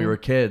watched when we interesting. were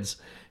kids.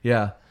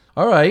 Yeah.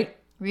 All right.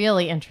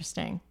 Really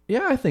interesting.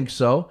 Yeah, I think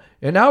so.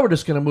 And now we're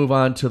just gonna move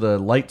on to the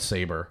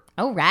lightsaber.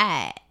 All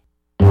right.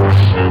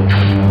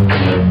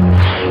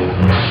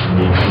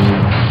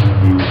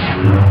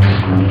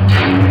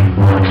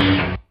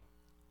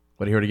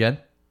 Want to hear it again?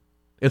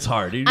 It's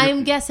hard.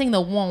 I'm guessing the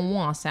wah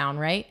wah sound,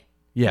 right?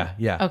 Yeah.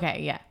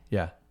 Okay, yeah.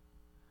 Yeah.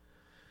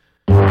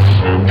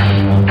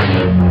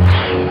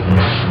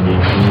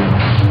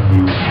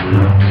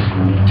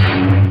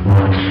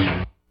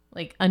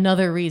 Like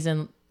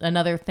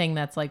another thing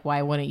that's like,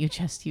 why wouldn't you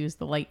just use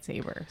the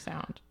lightsaber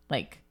sound?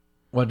 Like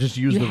Well, just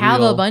use you the have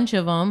real, a bunch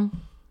of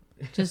them.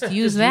 Just use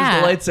Use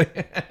that. the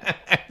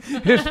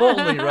lightsaber.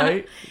 Totally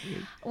right.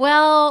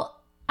 Well,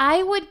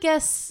 I would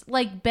guess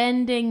like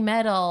bending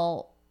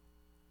metal,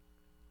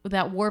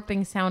 that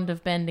warping sound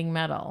of bending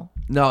metal.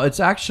 No, it's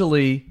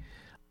actually,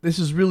 this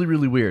is really,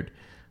 really weird.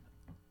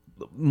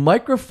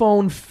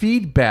 Microphone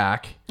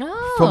feedback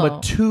from a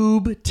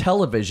tube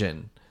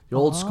television. The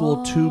old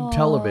school tube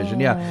television.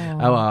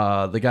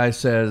 Yeah. The guy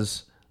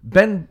says,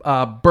 Ben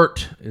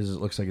Burt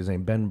looks like his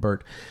name. Ben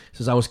Burt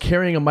says, I was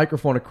carrying a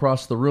microphone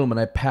across the room and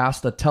I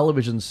passed a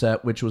television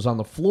set which was on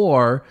the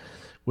floor,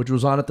 which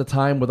was on at the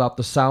time without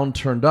the sound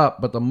turned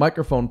up, but the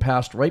microphone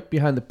passed right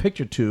behind the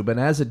picture tube, and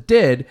as it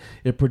did,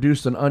 it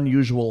produced an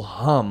unusual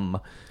hum.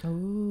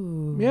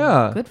 Ooh.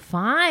 Yeah. Good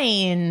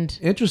find.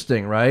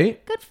 Interesting,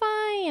 right? Good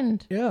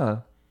find. Yeah.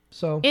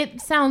 So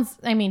It sounds,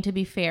 I mean, to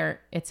be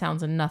fair, it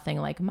sounds nothing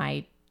like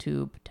my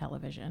tube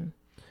television.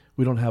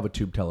 we don't have a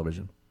tube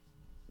television.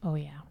 Oh,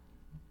 yeah.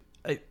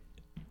 I It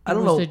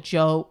don't was know. a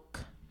joke.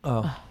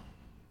 I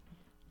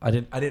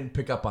didn't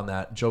pick up on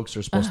that. Jokes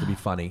are supposed to be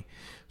funny,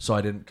 so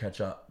I didn't catch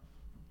up.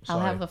 I'll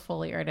Sorry. have the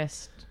Foley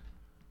artist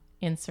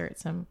insert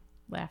some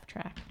laugh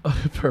track.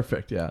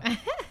 Perfect, yeah.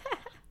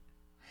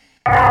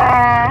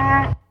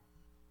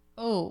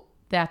 Oh,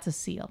 that's a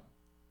seal.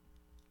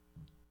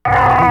 Who is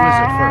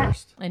it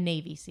first? A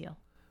Navy SEAL.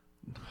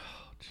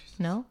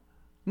 No?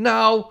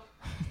 No.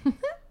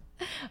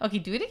 Okay,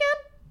 do it again.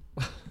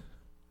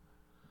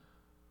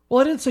 Well,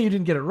 I didn't say you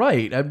didn't get it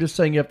right. I'm just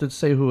saying you have to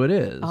say who it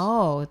is.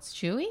 Oh, it's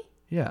Chewie?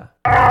 Yeah.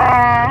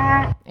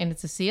 And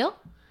it's a seal?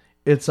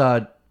 It's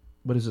what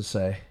does it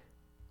say?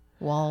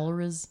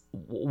 Walrus.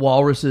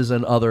 Walruses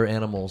and other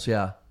animals.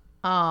 Yeah.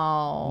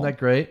 Oh. Isn't that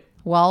great?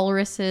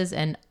 Walruses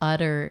and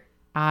otter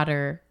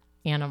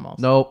animals.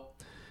 Nope.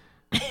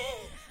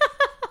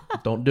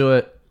 Don't do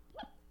it.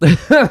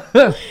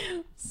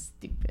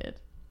 Stupid.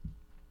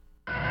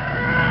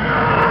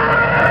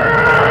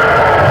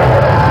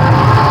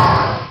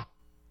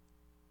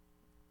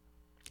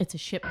 It's a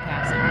ship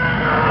passing.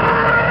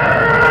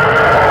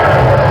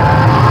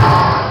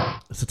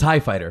 It's a TIE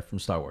fighter from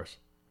Star Wars.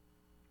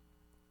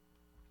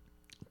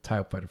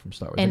 TIE fighter from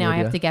Star Wars. And Any now I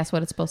have idea? to guess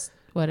what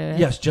it is.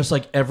 Yes, just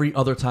like every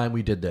other time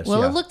we did this. Well,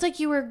 yeah. it looked like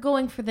you were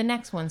going for the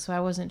next one, so I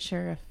wasn't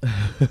sure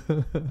if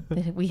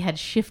that we had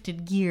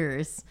shifted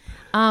gears.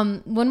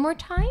 One more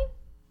time?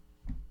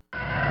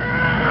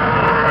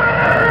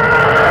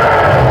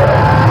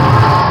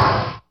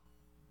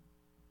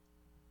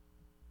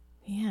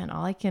 Man,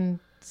 all I can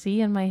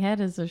see in my head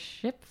is a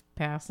ship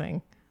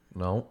passing.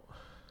 No.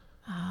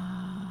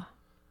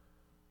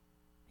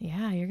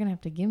 Yeah, you're going to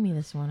have to give me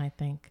this one, I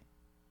think.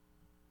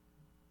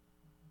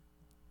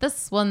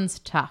 This one's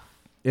tough.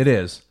 It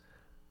is.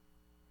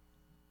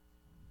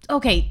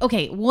 Okay,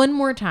 one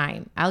more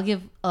time. I'll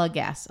give a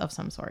guess of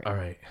some sort. All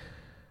right.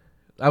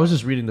 I was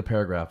just reading the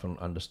paragraph and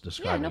I'm just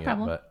describing no it,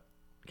 problem. but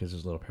because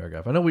there's a little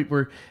paragraph. I know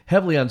we're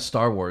heavily on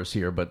Star Wars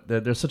here, but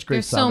there's such great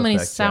There's sound so many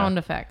effects, yeah. sound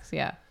effects,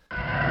 yeah.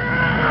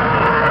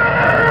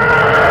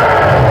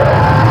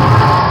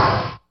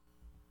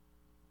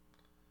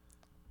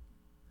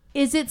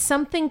 Is it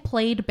something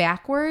played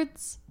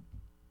backwards?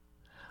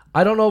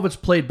 I don't know if it's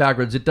played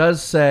backwards. It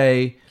does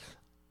say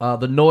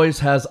the noise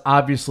has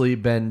obviously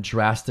been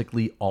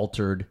drastically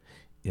altered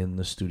in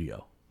the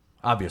studio.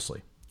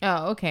 Obviously.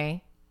 Oh,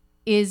 okay.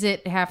 Is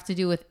it have to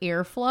do with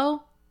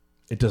airflow?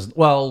 It doesn't.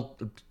 Well,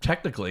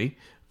 technically,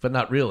 but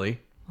not really.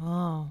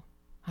 Oh,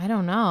 I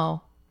don't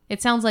know.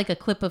 It sounds like a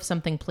clip of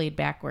something played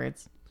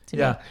backwards to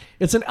me. Yeah.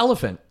 It's an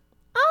elephant.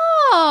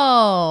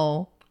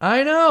 Oh.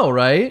 I know,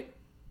 right?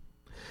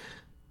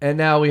 And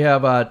now we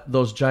have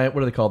those giant,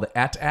 what are they called? The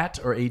AT-AT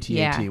or AT-AT?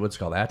 Yeah. What's it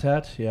called?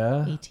 AT-AT?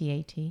 Yeah.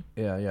 AT-AT,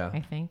 Yeah.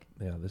 I think.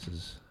 Yeah, this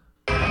is...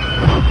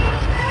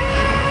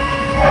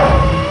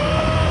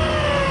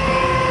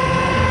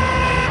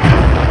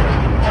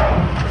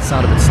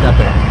 Sound of it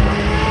stepping.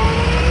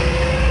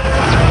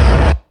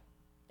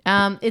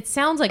 It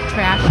sounds like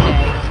Trash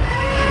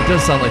Day. It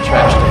does sound like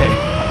Trash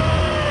Day.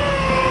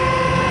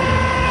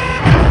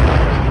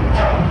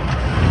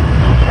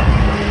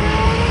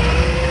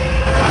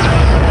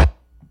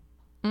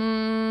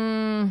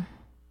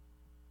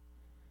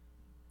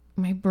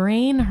 My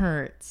brain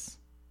hurts.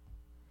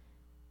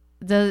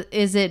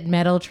 Is it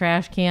metal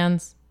trash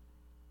cans?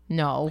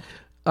 No.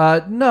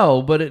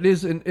 No, but it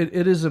is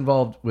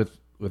involved with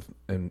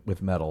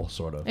metal,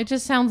 sort of. It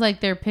just sounds like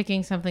they're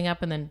picking something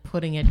up and then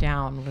putting it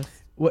down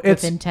with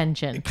It's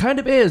intention. It kind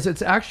of is.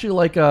 It's actually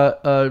like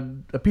a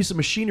piece of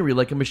machinery,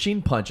 like a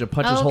machine punch. It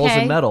punches holes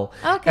Okay. in metal.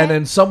 Okay. And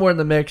then somewhere in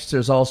the mix,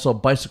 there's also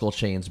bicycle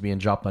chains being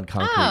dropped on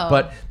concrete. Oh.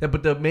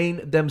 But the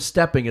main them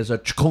stepping is a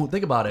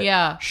think about it.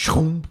 Yeah.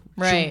 Shkoom,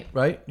 Right. shkoom,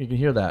 right. You can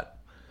hear that.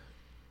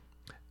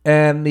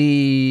 And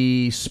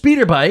the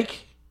speeder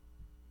bike.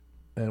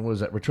 And what was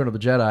that? Return of the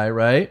Jedi,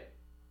 right?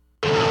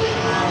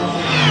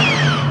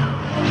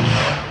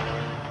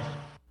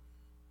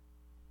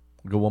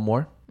 Go one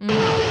more.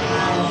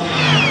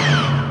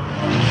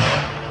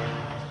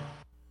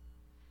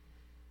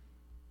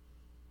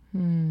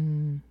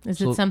 Is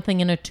So- it something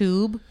in a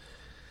tube?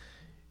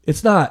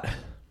 It's not.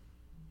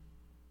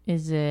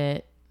 Is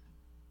it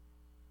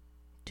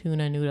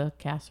tuna noodle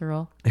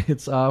casserole?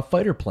 It's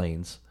fighter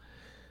planes.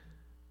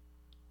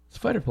 It's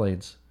fighter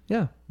planes.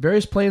 Yeah.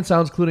 Various plane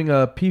sounds, including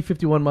a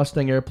P-51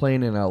 Mustang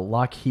airplane and a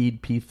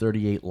Lockheed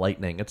P-38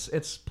 Lightning.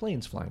 It's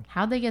planes flying.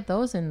 How'd they get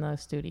those in the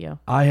studio?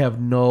 I have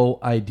no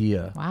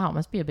idea. Wow, it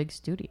must be a big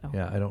studio.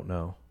 Yeah, I don't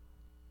know.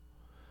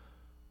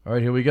 All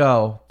right, here we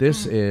go.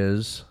 This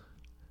is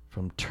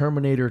from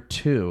Terminator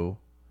 2.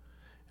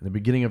 In the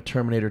beginning of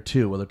Terminator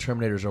 2, where the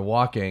Terminators are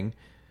walking.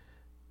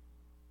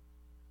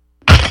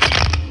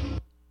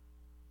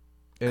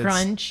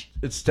 Crunch.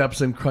 It steps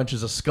and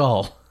crunches a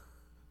skull.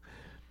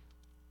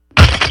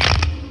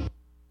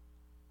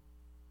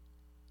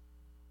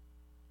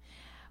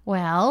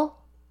 Well,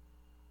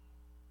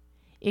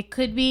 it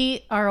could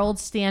be our old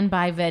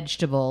standby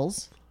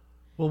vegetables.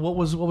 Well, what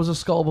was a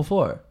skull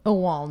before? A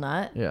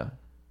walnut. Yeah.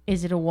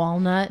 Is it a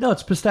walnut? No,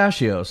 it's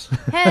pistachios.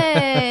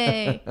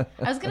 Hey! I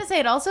was going to say,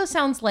 it also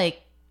sounds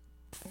like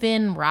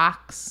thin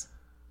rocks.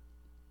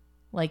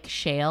 Like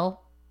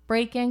shale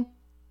breaking.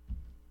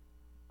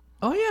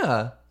 Oh,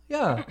 yeah.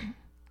 Yeah.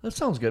 That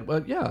sounds good.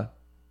 Well, yeah.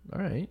 All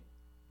right.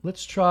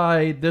 Let's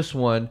try this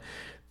one.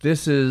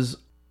 This is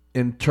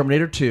in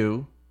Terminator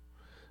 2.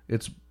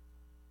 It's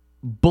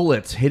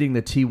bullets hitting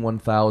the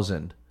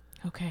T-1000.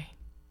 Okay.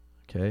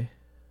 Okay.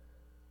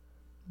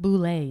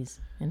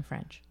 Boulets in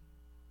French.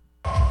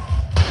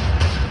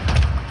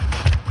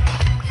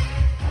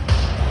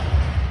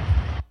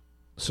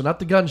 So not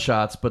the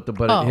gunshots, but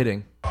it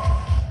hitting.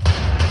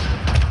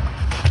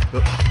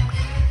 The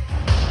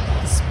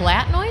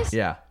splat noise?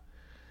 Yeah.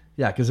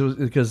 Yeah, because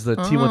the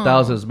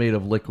T-1000 is made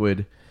of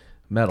liquid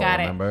metal, Got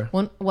remember?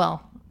 it.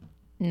 Well,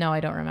 no, I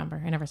don't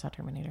remember. I never saw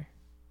Terminator.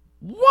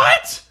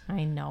 What?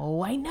 I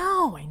know.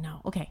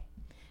 Okay.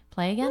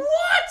 Play again?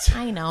 What?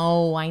 I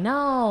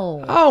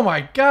know. Oh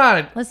my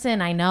god.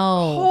 Listen, I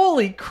know.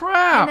 Holy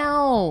crap. I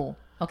know.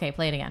 Okay,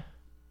 play it again.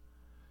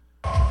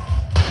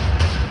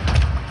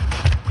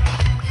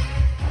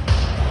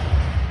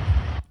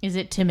 Is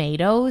it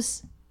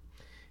tomatoes?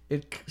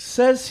 It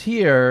says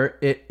here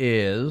it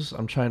is.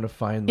 I'm trying to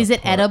find the Is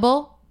it part.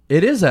 edible?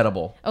 It is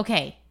edible.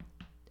 Okay,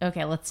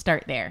 let's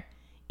start there.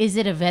 Is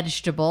it a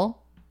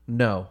vegetable?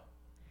 No.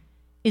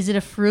 Is it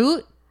a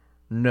fruit?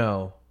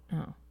 No.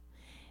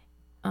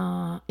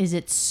 Is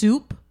it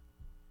soup?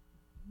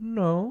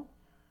 No.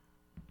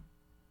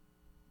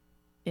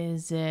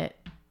 Is it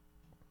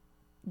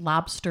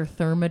lobster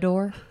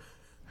thermidor?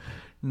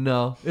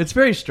 No. It's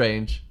very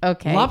strange.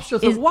 Okay. Lobster.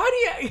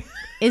 Why do you...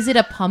 Is it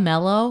a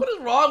pomelo? What is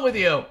wrong with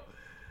you?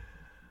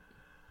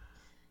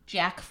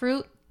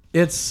 Jackfruit?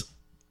 It's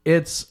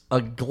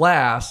a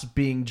glass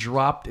being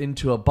dropped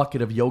into a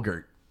bucket of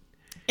yogurt.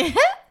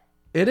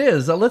 It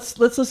is. Let's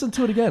listen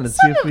to it again and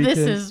see if we This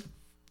can. is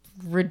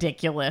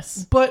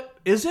ridiculous. But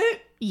is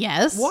it?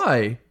 Yes.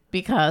 Why?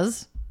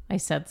 Because I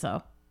said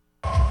so.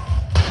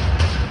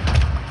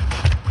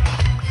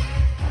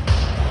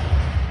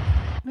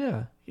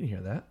 Yeah, you can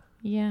hear that.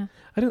 Yeah.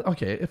 I didn't.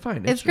 Okay,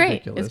 fine. It's great.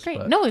 Ridiculous, It's great.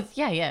 but- No, it's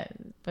yeah,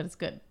 but it's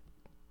good.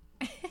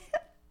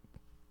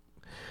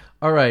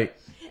 All right.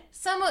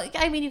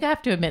 You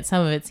have to admit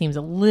some of it seems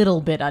a little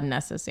bit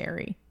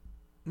unnecessary.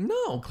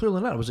 No,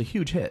 clearly not. It was a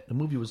huge hit. The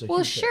movie was a Well,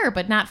 huge hit. sure,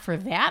 but not for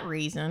that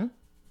reason.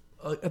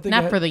 I think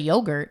Not for the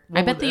yogurt. I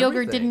Well, bet with the yogurt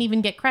everything. didn't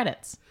even get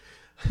credits.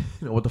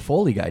 what the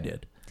Foley guy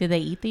did. Did they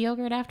eat the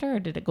yogurt after, or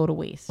did it go to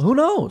waste? Who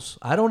knows?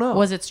 I don't know.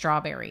 Was it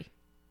strawberry?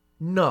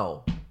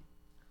 No.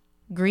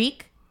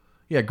 Greek?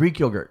 Yeah, Greek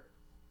yogurt.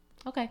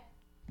 Okay.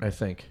 I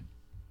think.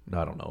 No,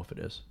 I don't know if it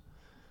is.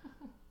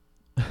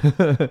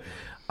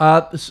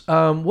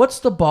 What's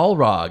the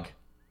Balrog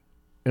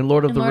in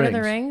Lord of the Lord Rings?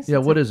 of the Rings? Yeah,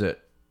 It's what is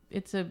it?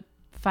 It's a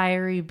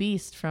fiery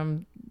beast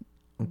from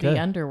Okay. the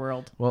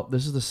underworld, Well,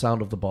 this is the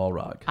sound of the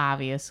Balrog.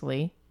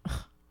 obviously.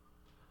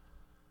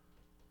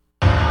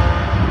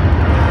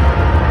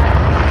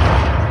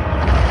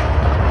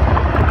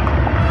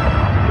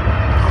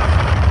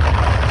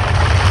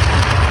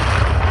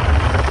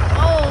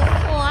 Oh,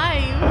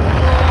 flying.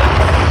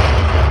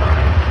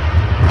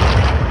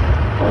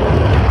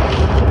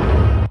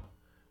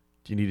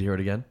 Do you need to hear it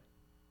again?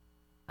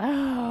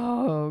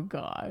 Oh,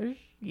 gosh.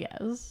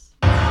 Yes.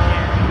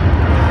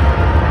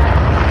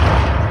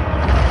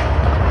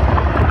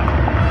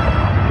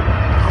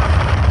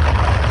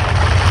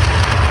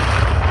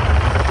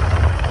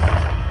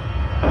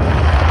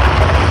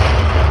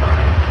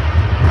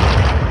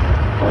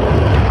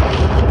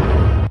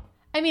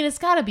 I mean, it's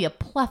got to be a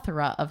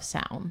plethora of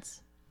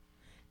sounds.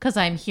 Because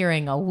I'm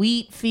hearing a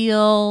wheat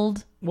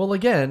field. Well,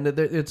 again,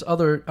 it's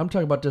other. I'm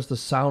talking about just the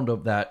sound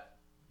of that.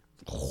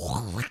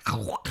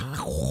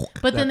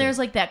 But then there's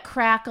like that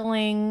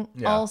crackling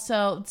Yeah.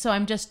 also. So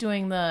I'm just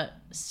doing the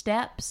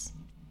steps.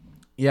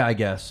 Yeah, I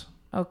guess.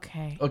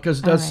 Okay. Because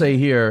it All does right. say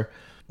here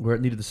where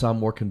it needed to sound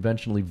more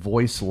conventionally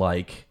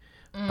voice-like.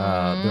 There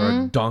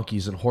are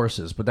donkeys and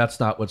horses, but that's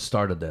not what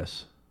started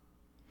this.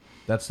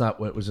 That's not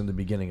what was in the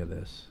beginning of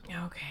this.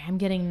 Okay. I'm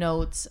getting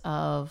notes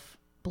of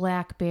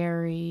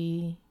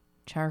blackberry,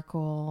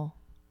 charcoal.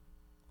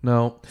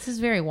 No, This is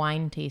very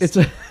wine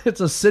tasty. it's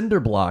a cinder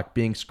block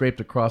being scraped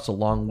across a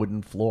long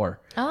wooden floor,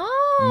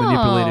 Oh.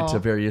 manipulated to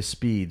various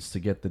speeds to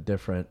get the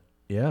different.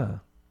 Yeah,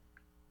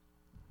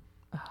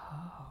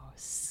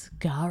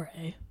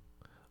 Scary.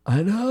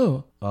 I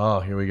know. Oh,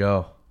 here we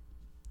go.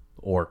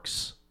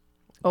 Orcs.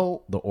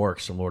 Oh, The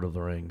orcs from Lord of the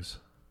Rings.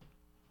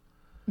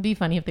 it'd be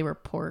funny if they were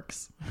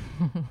porks.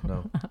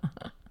 No,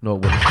 no.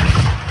 It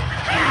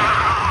wouldn't.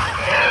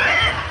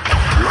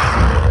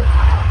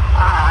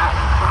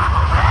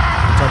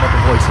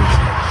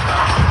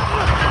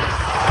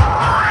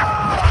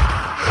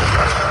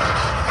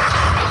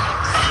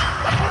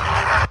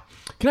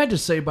 had to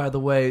say, by the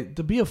way,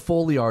 to be a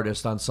Foley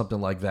artist on something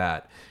like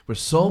that with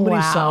so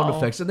many sound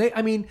effects, and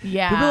you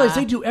realize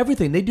they do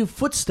everything. They do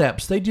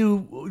footsteps. They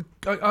do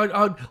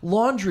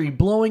laundry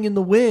blowing in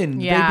the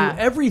wind. Yeah. They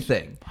do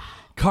everything.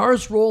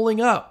 Cars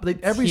rolling up.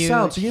 Every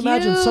sound. So you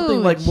imagine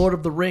something like Lord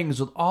of the Rings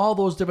with all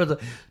those different...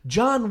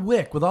 John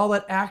Wick with all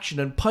that action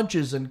and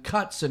punches and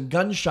cuts and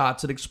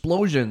gunshots and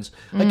explosions.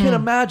 I can't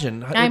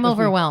imagine. I'm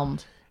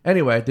overwhelmed.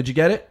 Anyway, did you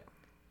get it?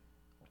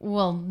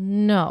 Well,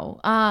 no.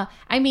 I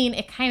mean,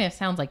 it kind of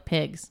sounds like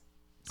pigs.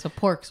 So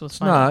porks was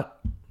funny.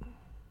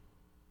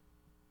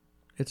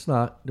 It's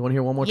not. Do you want to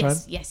hear one more time?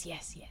 Yes.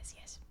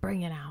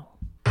 Bring it out.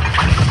 It's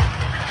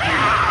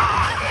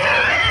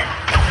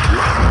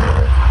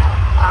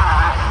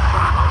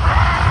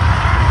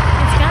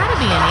got to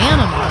be an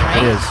animal, right?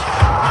 It is.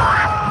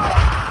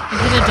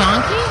 Is it a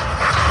donkey?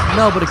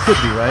 No, but it could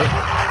be,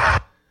 right?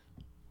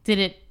 Did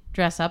it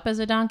dress up as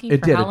a donkey? It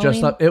for did. Halloween? It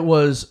dressed up. It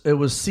was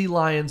sea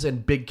lions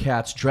and big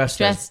cats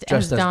dressed as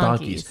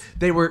donkeys.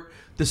 They were.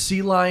 The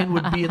sea lion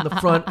would be in the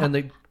front and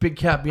the big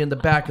cat be in the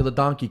back of the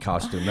donkey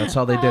costume. That's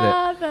how they did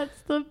it.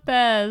 That's the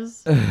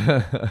best.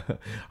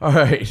 All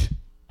right.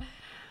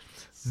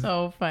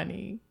 So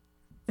funny.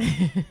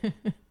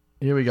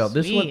 Here we go.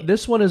 Sweet.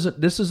 This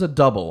is a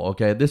double.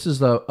 Okay, this is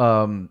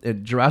the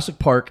in Jurassic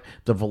Park,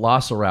 the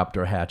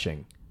Velociraptor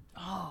hatching.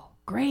 Oh,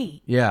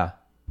 great. Yeah.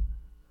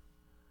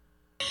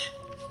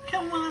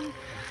 Come on.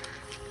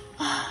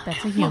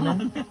 That's a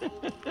human.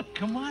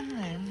 Come on,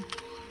 then.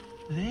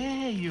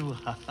 There you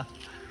are.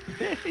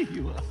 There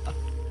you are. A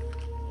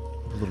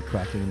little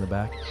cracking in the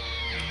back.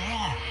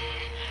 Yeah.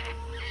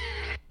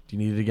 Do you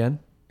need it again?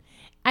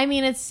 I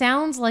mean, it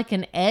sounds like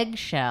an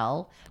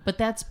eggshell, but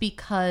that's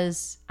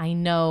because I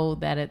know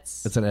that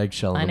it's an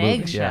eggshell. In an the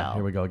movie. eggshell. Yeah.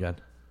 Here we go again.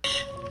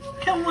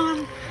 Come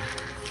on.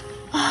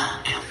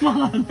 Come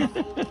on.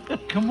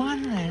 Come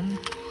on, then.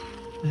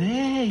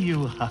 There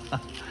you are.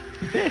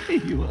 There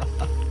you are.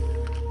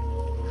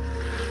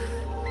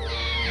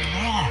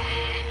 Yeah.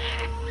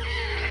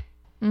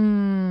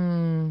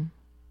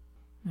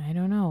 I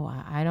don't know.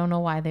 I don't know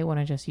why they want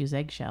to just use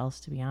eggshells,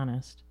 to be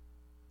honest.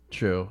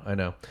 True, I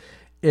know.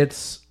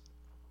 It's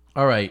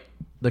all right.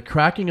 The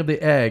cracking of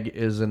the egg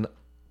is an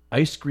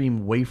ice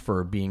cream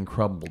wafer being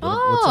crumbled.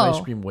 What's an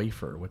ice cream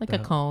wafer? What Like the a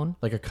hell? cone.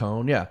 Like a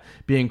cone, yeah.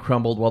 Being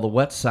crumbled while the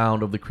wet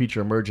sound of the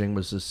creature emerging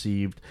was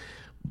received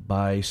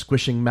by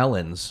squishing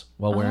melons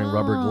while wearing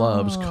rubber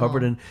gloves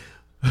covered in...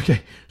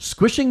 Okay,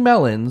 squishing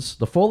melons,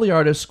 the Foley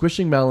artist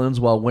squishing melons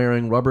while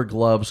wearing rubber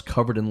gloves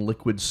covered in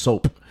liquid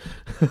soap.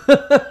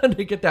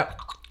 They get that...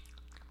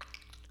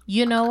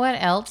 You know what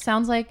else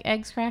sounds like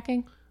eggs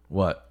cracking?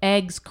 What?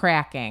 Eggs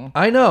cracking.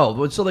 I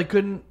know, so they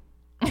couldn't...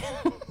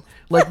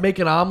 like make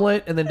an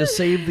omelet and then to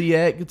save the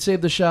egg,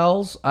 save the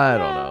shells? I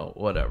don't know,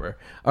 whatever.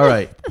 All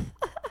right.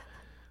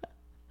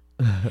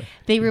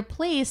 They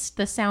replaced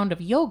the sound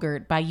of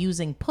yogurt by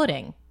using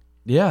pudding.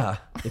 Yeah,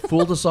 they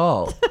fooled us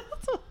all.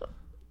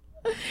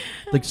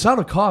 The sound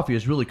of coffee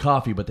is really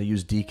coffee, but they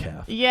use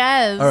decaf.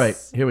 Yes. All right,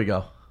 here we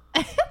go.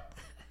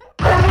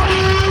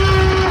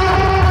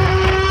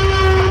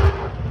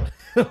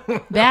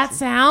 That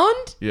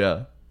sound?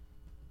 Yeah.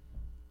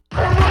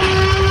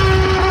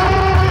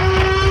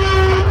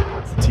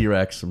 It's a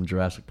T-Rex from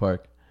Jurassic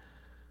Park.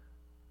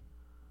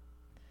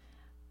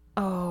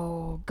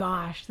 Oh,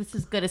 gosh. This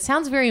is good. It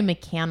sounds very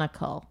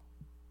mechanical.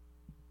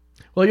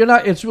 Well, you're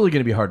not. It's really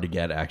going to be hard to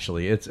get.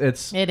 Actually, it's.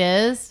 It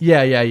is?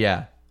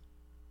 Yeah.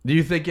 Do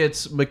you think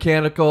it's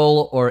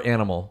mechanical or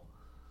animal?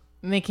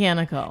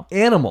 Mechanical.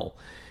 Animal.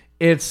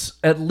 It's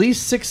at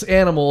least 6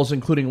 animals,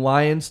 including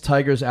lions,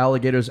 tigers,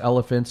 alligators,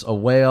 elephants, a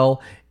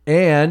whale,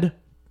 and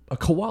a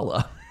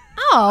koala.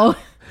 Oh,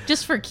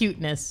 just for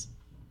cuteness.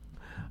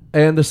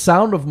 And the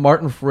sound of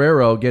Martin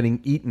Ferrero getting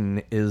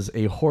eaten is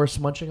a horse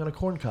munching on a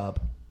corn cob.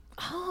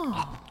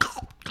 Oh.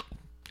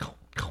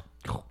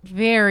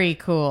 Very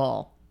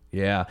cool.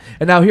 Yeah.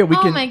 And now here we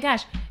can... Oh my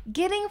gosh.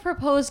 Getting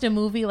proposed a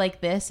movie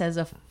like this as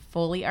a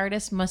Foley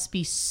artist must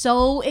be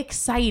so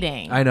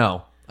exciting. I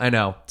know.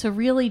 To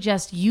really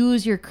just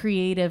use your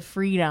creative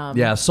freedom.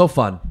 Yeah, so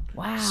fun.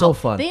 Wow. So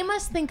fun. They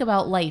must think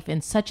about life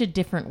in such a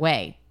different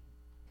way.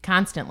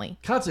 Constantly.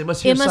 Constantly.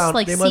 Must hear It must sound.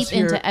 like they seep must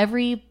hear, into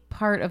every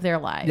part of their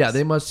lives. Yeah,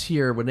 they must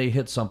hear when they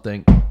hit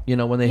something. You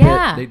know, when they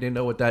Yeah. hit, they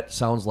know what that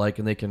sounds like,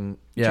 and they can...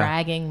 Yeah.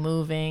 Dragging,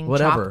 moving,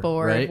 Whatever,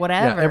 chalkboard, right?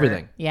 whatever. Yeah,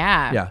 everything.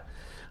 Yeah.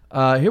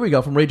 Yeah. Here we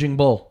go from Raging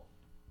Bull.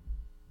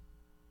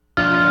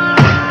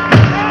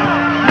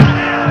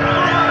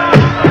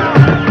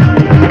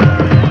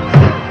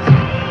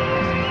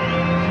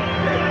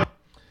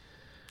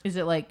 Is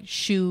it like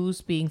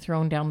shoes being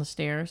thrown down the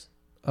stairs?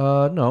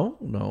 No.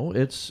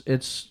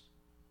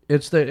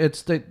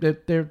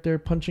 They're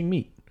punching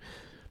meat.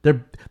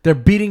 They're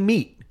beating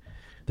meat.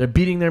 They're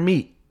beating their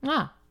meat.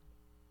 Ah.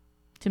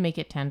 To make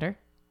it tender.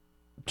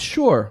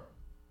 Sure.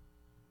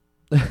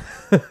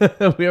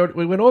 we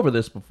went over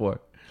this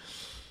before.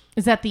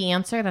 Is that the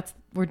answer?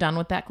 We're done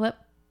with that clip?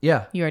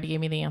 Yeah. You already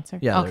gave me the answer?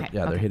 Yeah, Okay.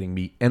 they're hitting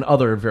meat and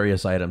other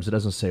various items. It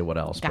doesn't say what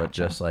else, but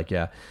Gotcha. just like,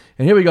 yeah.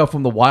 And here we go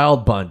from the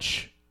Wild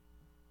Bunch.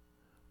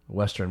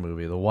 Western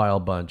movie, The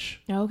Wild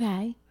Bunch.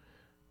 Okay.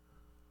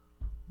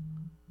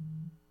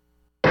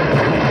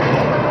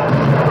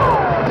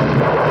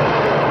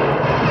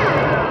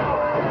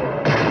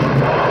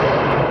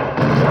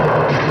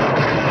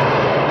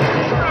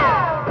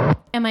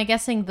 Am I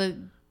guessing the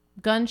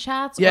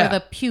gunshots Yeah. or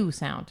the pew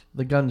sound?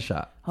 The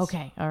gunshot.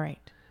 Okay, all right.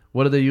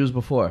 What did they use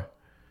before?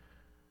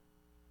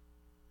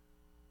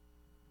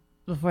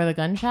 Before the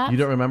gunshots? You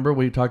don't remember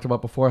we talked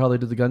about before how they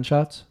did the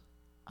gunshots?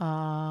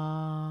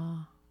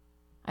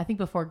 I think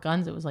before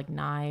guns it was like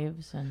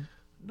knives and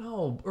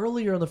No,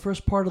 earlier in the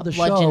first part of the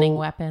bludgeoning show.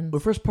 weapons. The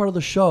first part of the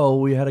show,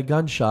 we had a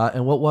gunshot,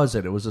 and what was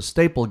it? It was a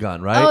staple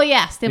gun, right? Oh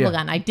yeah, staple Yeah.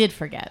 gun. I did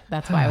forget.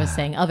 That's why I was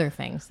saying other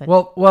things that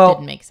Well,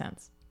 didn't make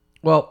sense.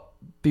 Well,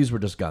 these were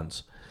just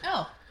guns.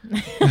 Oh.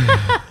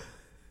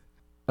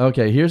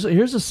 Okay, here's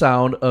a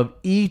sound of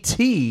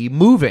E.T.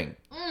 moving.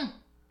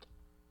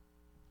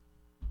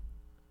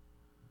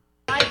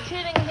 By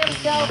shitting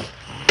himself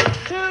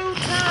 2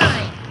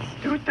 times.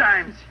 2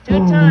 times. 2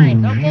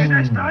 times. Okay. Should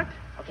I start?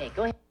 Okay,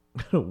 go ahead.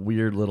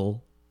 Weird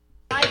little.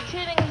 By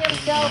shitting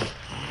himself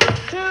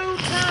 2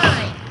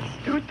 times.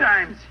 2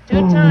 times. 2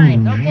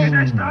 times. Okay. Should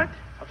I start?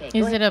 Okay, go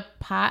Is ahead. it a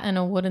pot and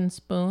a wooden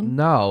spoon?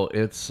 No,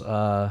 it's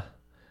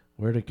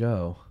where'd it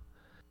go?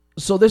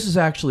 So this is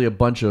actually a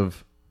bunch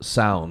of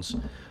sounds,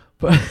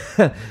 but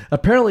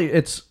apparently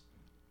it's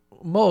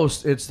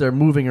they're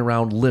moving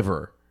around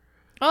liver.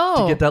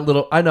 Oh. Get that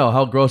little. I know,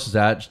 how gross is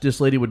that? This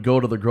lady would go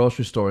to the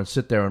grocery store and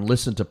sit there and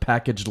listen to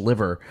packaged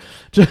liver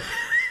to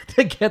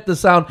get the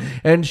sound,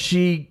 and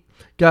she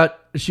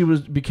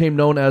became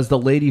known as the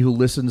lady who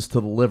listens to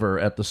the liver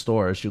at the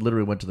store. She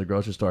literally went to the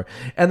grocery store.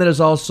 And then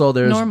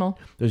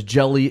there's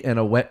jelly and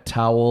a wet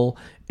towel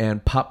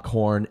and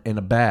popcorn in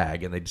a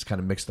bag, and they just kind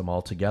of mix them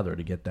all together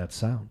to get that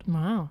sound.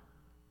 Wow.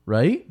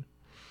 Right?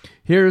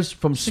 Here's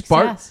from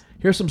Success.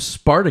 Here's some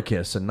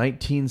Spartacus in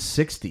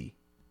 1960.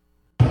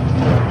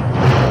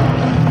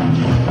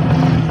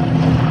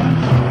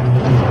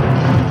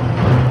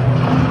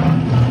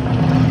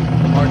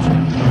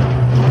 Marching.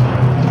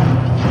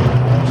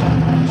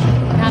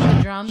 Not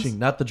the drums.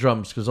 Not the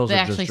drums, because those The are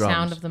actually just drums.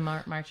 sound of the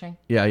marching.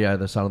 Yeah,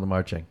 the sound of the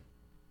marching.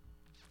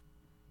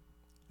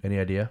 Any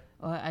idea?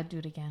 Oh, I'd do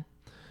it again.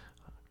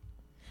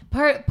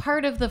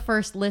 Part of the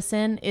first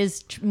listen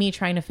is me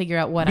trying to figure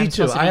out what Me I'm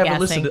too. supposed to be I haven't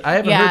guessing. listened. I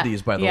haven't heard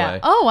these, by the way.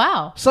 Oh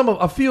wow.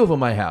 A few of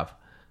them I have.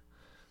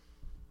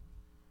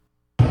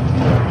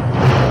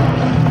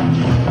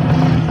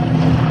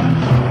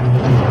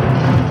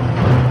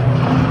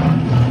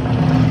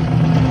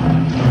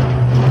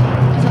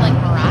 Is it like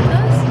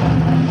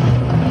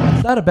maracas?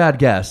 It's not a bad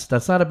guess.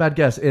 That's not a bad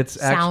guess. It's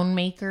Sound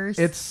makers.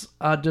 It's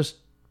just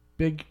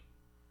big,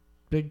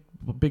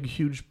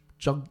 huge,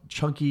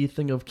 chunky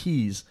thing of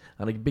keys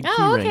on a big key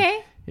Oh, ring.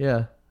 okay.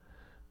 Yeah,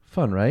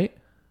 fun, right?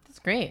 That's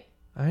great.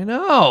 I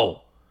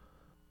know.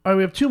 All right,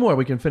 we have 2 more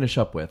we can finish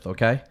up with.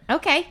 Okay.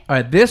 Okay. All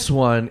right, this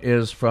one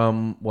is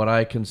from what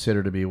I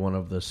consider to be one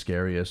of the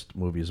scariest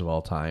movies of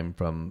all time,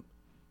 from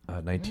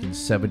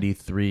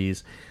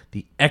 1973's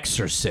The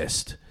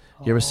Exorcist.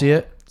 You ever see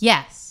it?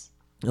 Yes.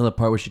 In the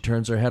part where she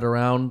turns her head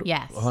around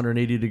Yes.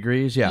 180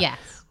 degrees? Yeah. Yes.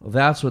 Well,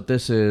 that's what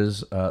this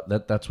is.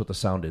 That's what the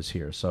sound is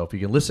here. So if you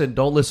can listen,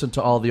 don't listen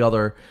to all the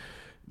other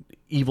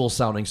evil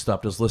sounding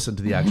stuff. Just listen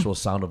to the actual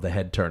sound of the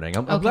head turning.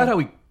 I'm glad how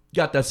we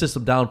got that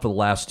system down for the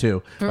last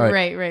 2. All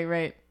right.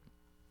 Right.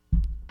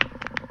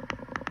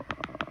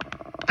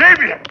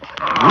 Damien!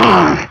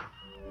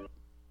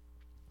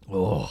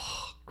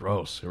 Oh,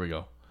 gross. Here we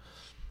go.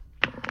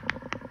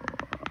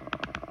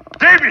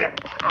 Damien!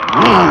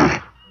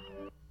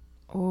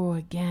 Oh,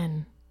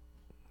 again.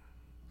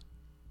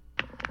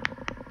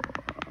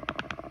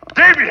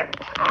 Damien!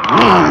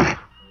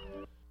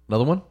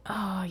 Another one?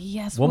 Oh,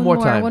 yes. One more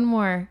time. One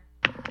more.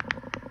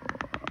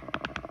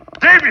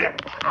 Damien!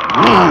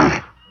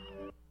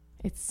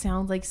 It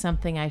sounds like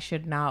something I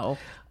should know.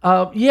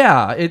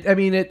 Yeah.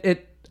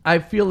 I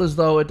feel as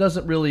though it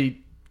doesn't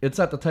really. It's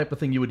not the type of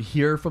thing you would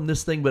hear from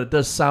this thing, but it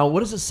does sound.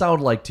 What does it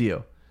sound like to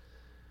you?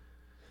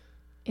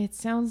 It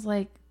sounds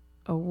like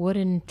a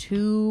wooden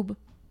tube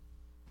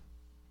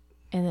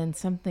and then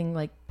something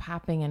like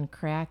popping and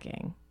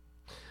cracking.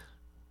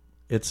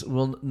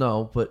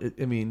 No, but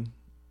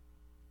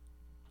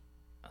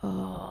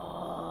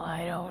Oh,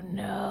 I don't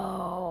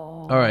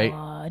know. All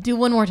right. Do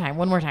one more time.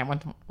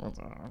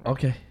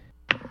 Okay.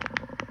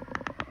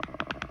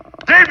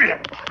 Damien!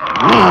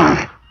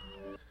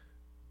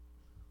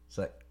 It's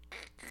like,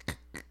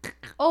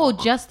 Oh,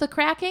 just the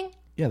cracking?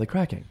 yeah, the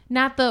cracking.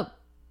 Not the...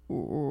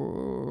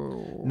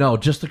 No,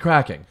 just the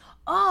cracking.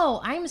 Oh,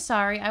 I'm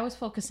sorry. I was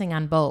focusing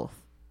on both.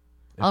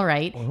 All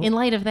right. Uh-huh. In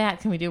light of that,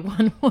 can we do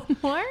one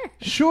more?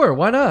 Sure,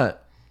 why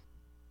not?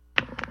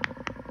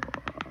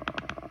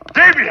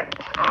 Damien!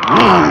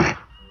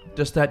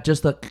 Just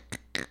the.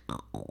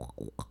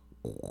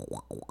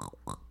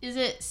 Is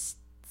it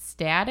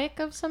static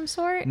of some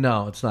sort?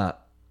 No, it's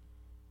not.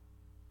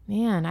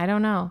 Man, I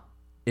don't know.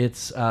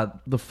 It's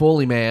the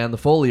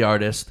Foley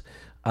artist,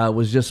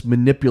 was just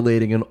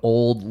manipulating an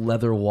old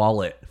leather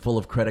wallet full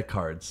of credit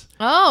cards.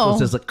 Oh. So it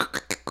says like.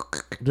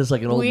 just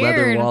like an old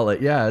leather Weird.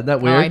 wallet. Yeah, isn't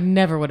that Oh, I weird?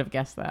 never would have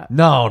guessed that.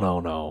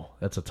 No.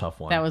 That's a tough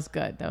one. That was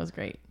good. That was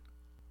great.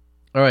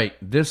 All right,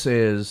 this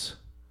is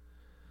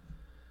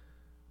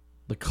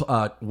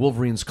the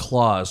Wolverine's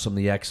claws from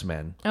the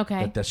X-Men.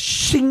 Okay. The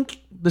shink,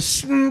 the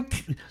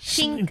shink,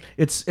 Shink.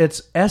 It's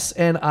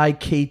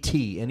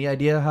SNIKT. Any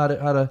idea how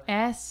to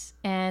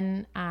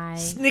S-N-I...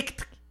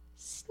 snicked?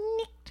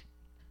 Snicked.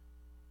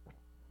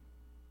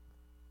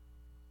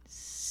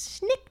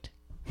 Snicked.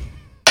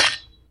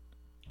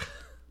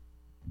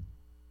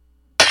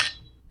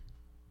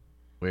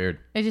 Weird.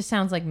 It just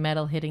sounds like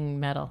metal hitting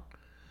metal.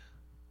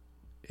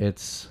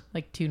 It's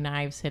Like two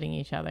knives hitting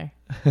each other.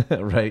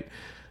 right.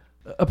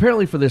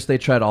 Apparently, for this, they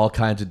tried all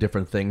kinds of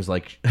different things.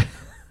 Like,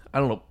 I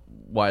don't know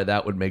why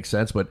that would make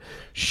sense, but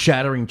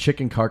shattering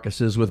chicken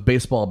carcasses with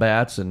baseball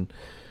bats and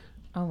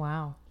Oh,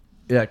 wow.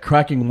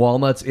 cracking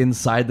walnuts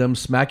inside them,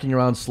 smacking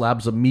around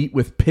slabs of meat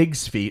with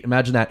pig's feet.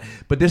 Imagine that.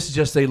 But this is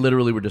just, they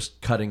literally were just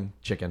cutting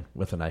chicken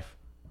with a knife.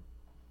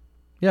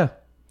 Yeah.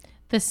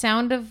 The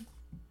sound of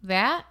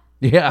that?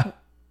 Yeah.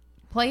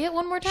 Play it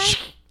one more time.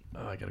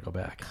 Oh, I gotta go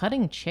back.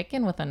 Cutting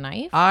chicken with a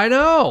knife? I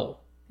know.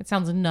 It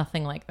sounds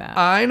nothing like that.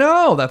 I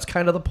know. That's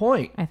kind of the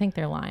point. I think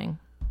they're lying.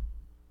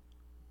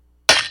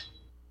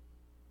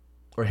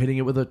 Or hitting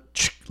it with a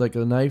like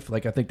a knife.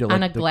 Like I think they're like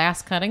On a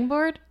glass cutting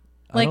board?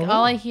 Like don't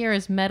all know. I hear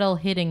is metal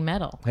hitting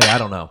metal. Hey, I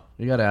don't know.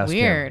 You gotta ask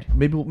Weird. him.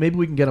 Maybe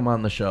we can get him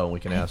on the show. And we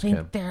can I ask think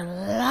him. they're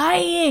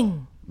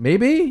lying.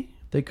 Maybe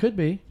they could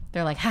be.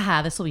 They're like,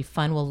 haha, this will be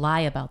fun. We'll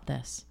lie about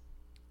this.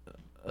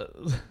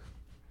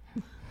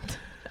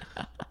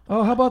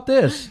 Oh, how about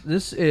this?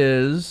 This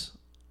is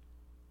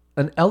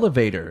an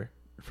elevator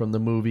from the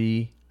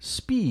movie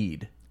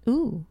Speed.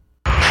 Ooh.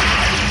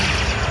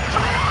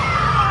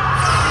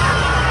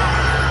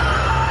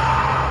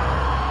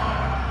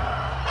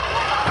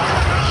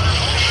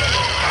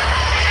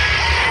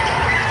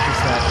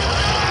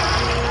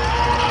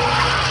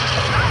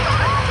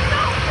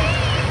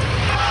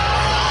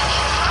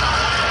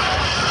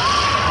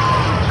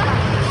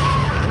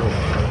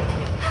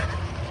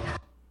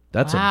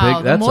 That's Wow. a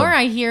big. That's the more a,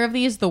 I hear of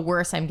these, the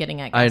worse I'm getting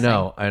at I guessing.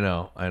 know.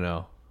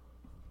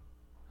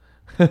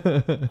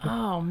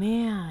 Oh,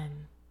 man.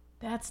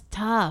 That's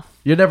tough.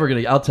 You're never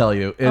gonna. I'll tell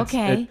you.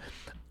 Okay.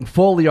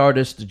 Foley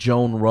artist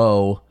Joan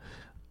Rowe.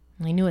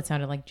 I knew it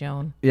sounded like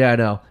Joan. Yeah, I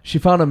know. She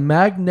found a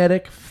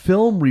magnetic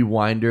film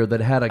rewinder that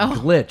had a Oh.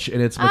 glitch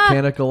in its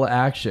mechanical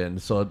action.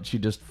 So she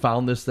just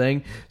found this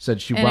thing, said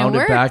she And it wound it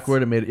works.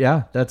 backward and made it.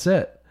 Yeah, that's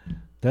it.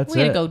 That's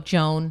Way it. to go,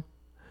 Joan.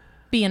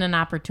 Being an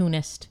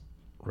opportunist.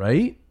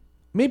 Right?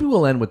 Maybe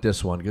we'll end with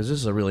this one because this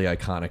is a really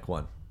iconic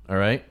one. All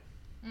right?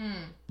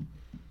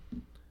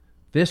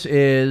 This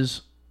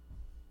is,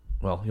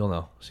 well, you'll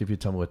know. See if you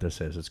tell me what this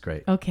is. It's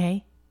great.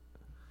 Okay.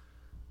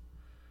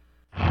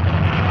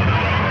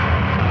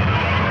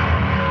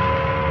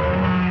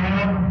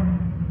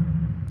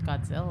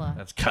 Godzilla.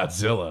 That's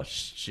Godzilla.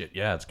 Shit,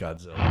 yeah, it's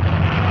Godzilla.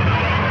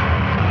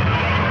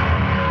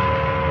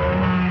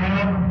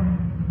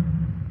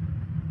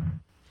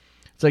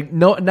 It's like,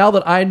 no. Now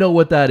that I know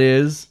what that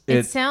is,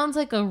 It sounds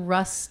like a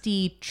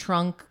rusty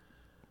trunk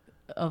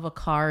of a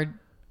car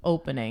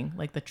opening,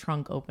 like the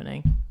trunk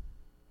opening.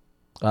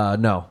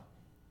 no.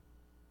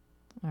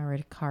 Or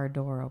a car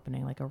door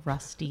opening, like a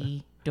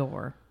rusty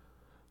door.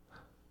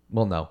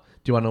 Well, no.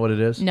 Do you want to know what it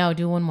is? No,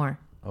 do one more.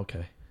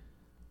 Okay.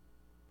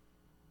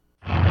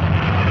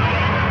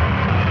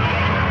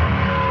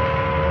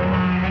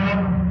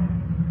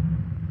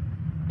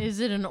 Is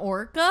it an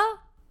orca?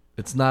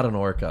 It's not an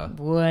orca.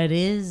 What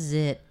is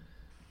it?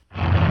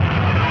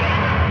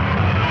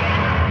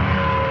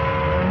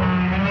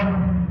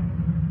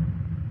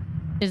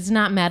 It's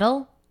not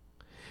metal?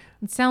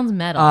 It sounds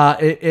metal.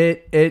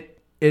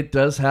 It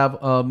does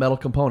have metal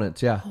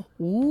components. Yeah.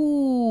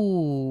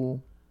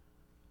 Ooh.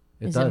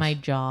 It Is does. it my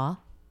jaw?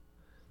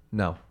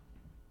 No.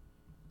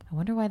 I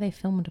wonder why they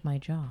filmed my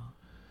jaw.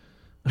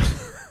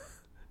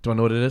 Do I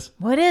know what it is?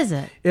 What is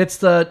it? It's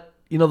the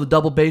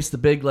double bass, the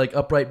big like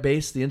upright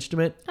bass, the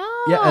instrument. Oh.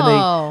 Yeah,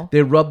 and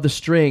they rub the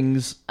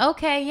strings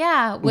Okay,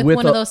 yeah. With With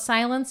one of a- those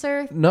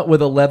silencers. with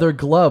a leather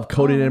glove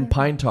coated Oh, in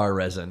pine tar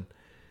resin.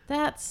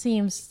 That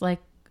seems like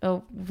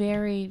a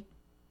very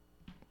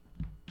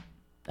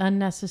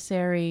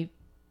unnecessary,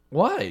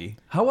 Why?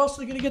 How else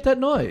are they going to get that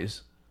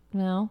noise?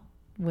 well,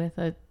 with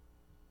a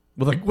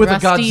With a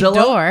Rusty Godzilla?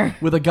 door.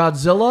 With a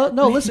Godzilla?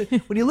 No, listen.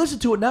 When you listen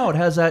to it now, it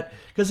has that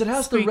because it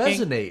has Squeaking. to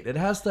resonate. It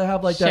has to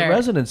have like that Sure,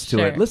 resonance to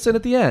it. sure. Listen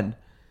at the end.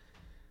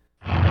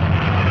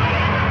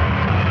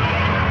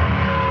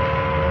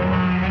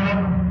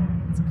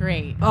 it's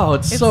great. Oh,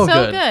 it's It's so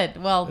so good.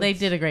 good. Well, they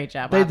did a great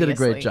job. They did a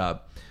obviously. great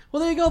job.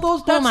 Well, there you go.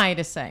 Who am I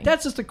to say?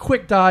 That's just a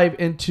quick dive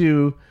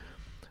into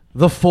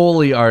the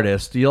Foley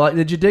artist.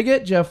 Did you dig it?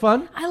 Did you have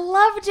fun? I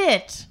loved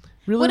it.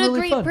 Really, What a really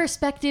great fun.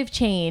 perspective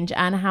change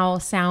on how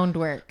sound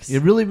works.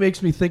 It really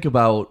makes me think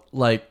about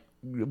like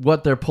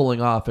what they're pulling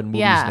off in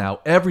movies Yeah. now.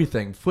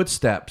 Everything,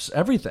 footsteps,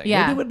 everything.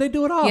 Yeah. They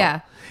do it all.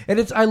 Yeah.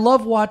 And I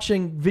love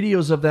watching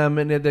videos of them,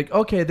 and they're like,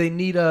 okay, they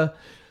need a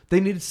They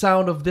needed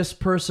sound of this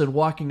person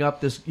walking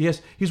up this.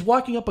 Yes, he's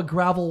walking up a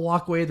gravel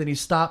walkway, then he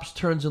stops,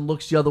 turns, and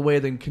looks the other way,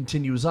 then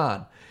continues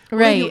on.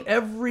 Right. They do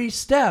every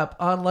step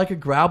on like a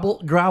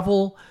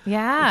gravel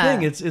Yeah.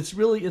 thing.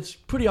 It's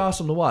pretty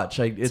awesome to watch.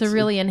 To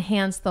really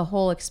enhance the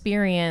whole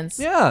experience.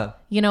 Yeah.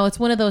 You know, it's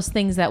one of those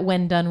things that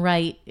when done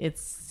right, it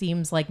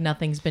seems like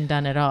nothing's been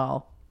done at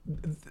all.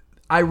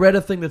 I read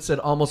a thing that said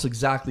almost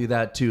exactly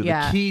that too.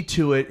 Yeah. The key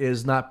to it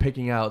is not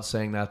picking out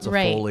saying that's a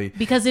Right. Foley.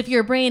 Because if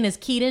your brain is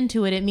keyed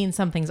into it, it means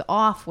something's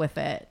off with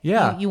it.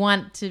 Yeah. You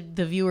want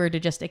the viewer to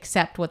just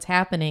accept what's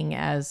happening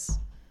as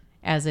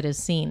it is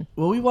seen.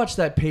 Well, we watch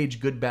that page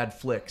Good Bad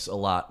Flicks a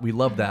lot. We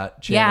love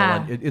that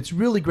channel. Yeah. It's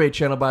really great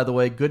channel, by the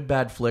way. Good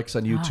Bad Flicks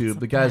on YouTube. it's The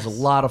the guy's a best.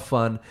 lot of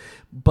fun.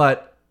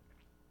 But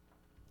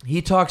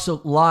he talks a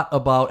lot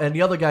about, and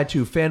the other guy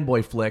too,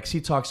 Fanboy Flicks, he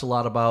talks a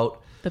lot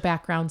about, The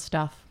background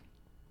stuff.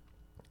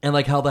 and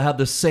like how they have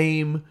the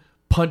same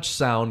punch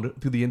sound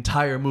through the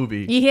entire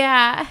movie.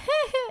 Yeah.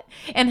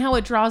 And how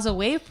it draws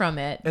away from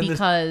it And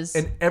because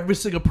and every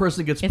single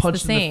person gets It's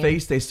punched the in the same.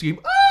 face, they scream,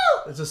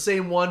 "Ah!" It's the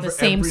same one The for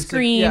same every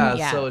scream,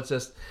 yeah. So it's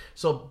just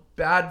so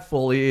bad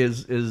Foley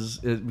is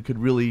it could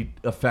really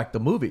affect the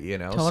movie, you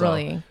know.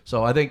 Totally.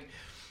 So I think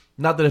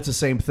not that it's the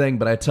same thing,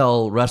 but I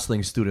tell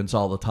wrestling students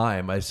all the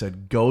time. I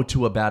said, go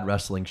to a bad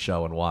wrestling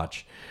show and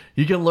watch.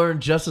 You can learn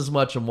just as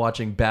much from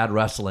watching bad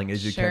wrestling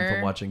as you can Sure.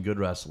 from watching good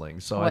wrestling.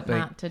 So what I think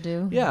not to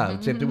do. yeah,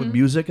 same thing with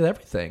music and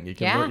everything. You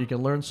can Yeah. you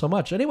can learn so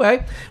much.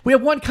 Anyway, we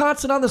have one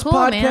constant on this Cool,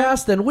 man.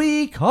 podcast, and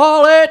we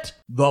call it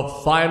the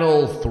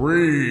Final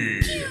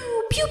Three.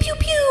 Pew, pew,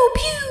 pew,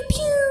 pew,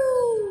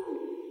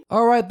 pew.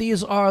 All right,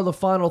 these are the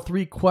final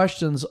three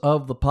questions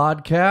of the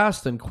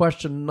podcast, and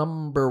question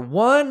number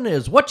one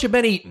is, "What you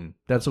been eating?"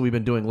 That's what we've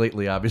been doing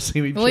lately.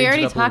 Obviously, Well, we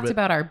already talked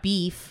about our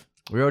beef.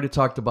 We already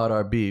talked about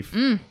our beef.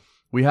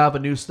 We have a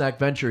new snack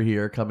venture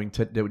here coming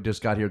that we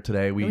just got here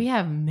today. We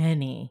have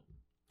many.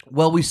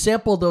 We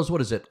sampled those.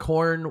 What is it?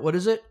 Corn. What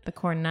is it? The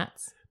corn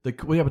nuts. Yeah,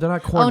 but they're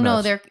not corn. Oh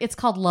no, nuts. it's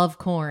called Love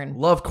Corn.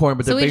 Love corn,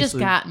 but So they're we just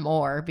basically got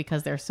more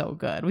because they're so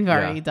good. We've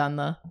already done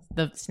the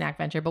snack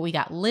venture, but we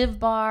got Live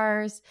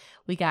bars,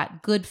 we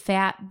got Good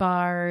Fat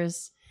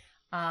bars,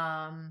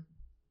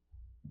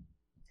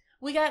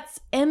 we got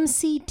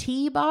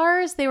MCT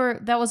bars.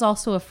 That was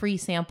also a free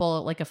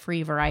sample, like a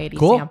free variety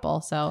Cool.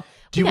 sample. So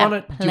Do you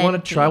want to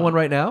try one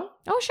right now?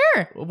 Oh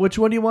sure. Which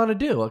one do you want to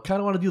do? I kind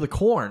of want to do the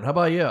corn. How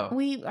about you?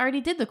 We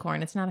already did the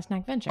corn. It's not a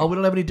snack venture. Oh, we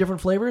don't have any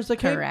different flavors that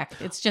came? Correct.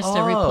 It's just Oh.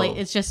 a replace.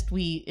 It's just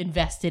we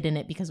invested in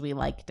it because we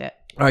liked it.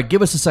 All right,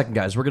 give us a second,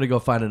 guys. We're going to go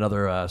find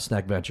another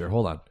snack venture.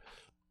 Hold on.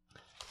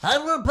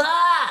 And we're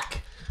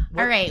back!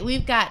 All right,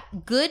 we've got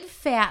Good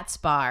Fats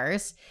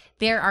bars.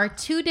 There are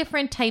two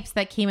different types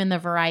that came in the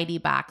variety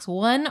box.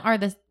 One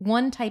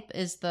type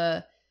is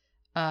the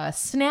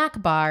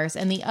snack bars,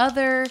 and the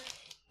other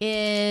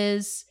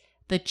is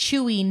the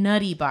chewy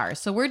nutty bars.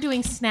 So we're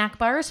doing snack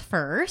bars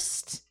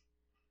first,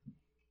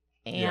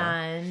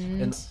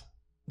 and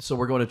So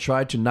we're going to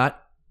try to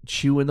not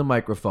chew in the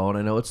microphone.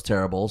 I know it's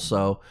terrible.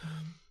 So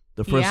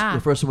the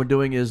first one we're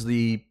doing is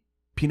the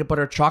peanut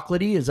butter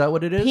chocolatey. Is that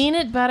what it is?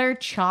 peanut butter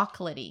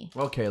chocolatey.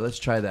 Okay, let's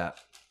try that.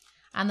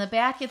 On the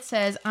back, it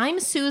says, "I'm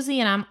Susie,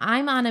 and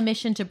I'm on a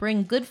mission to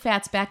bring good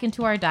fats back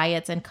into our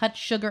diets and cut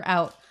sugar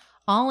out,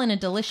 all in a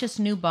delicious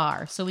new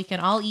bar, so we can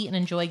all eat and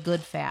enjoy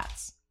good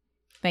fats.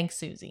 Thanks,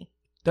 Susie."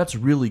 That's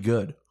really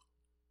good.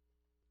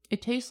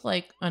 It tastes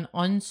like an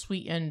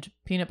unsweetened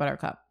peanut butter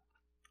cup.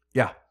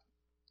 Yeah.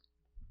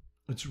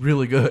 It's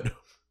really good.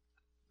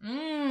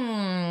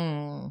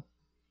 Mmm.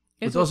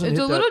 It's doesn't a hit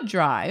that- little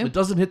dry. It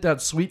doesn't hit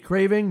that sweet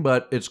craving,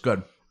 but it's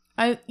good.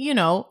 I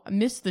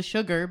miss the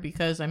sugar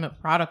because I'm a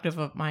product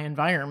of my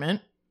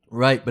environment.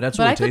 Right, but that's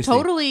But really I could tasty.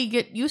 totally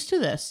get used to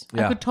this.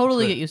 Yeah, I could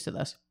totally it's good. get used to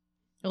this.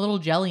 A little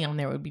jelly on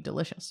there would be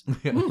delicious.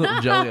 Yeah, a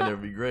little jelly on there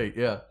would be great.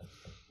 Yeah.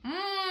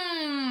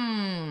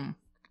 Mmm.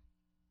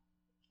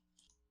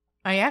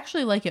 I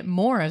actually like it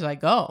more as I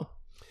go.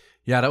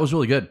 Yeah, that was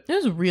really good. It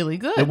was really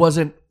good. It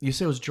wasn't. You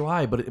say it was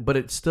dry, but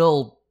it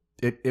still.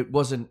 It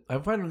wasn't. I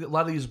find a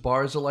lot of these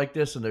bars are like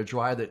this, and they're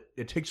dry. That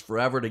it takes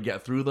forever to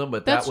get through them.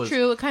 But That's that was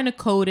true. It kind of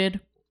coated.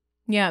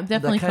 Yeah,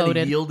 definitely that kind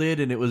coated. of yielded,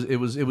 and it was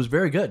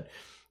very good.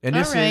 And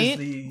All this right. is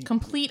the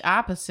Complete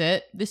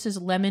opposite. This is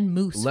lemon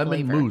mousse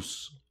lemon flavor.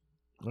 mousse.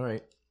 All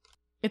right,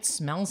 It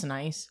smells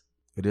nice.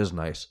 it is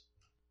nice.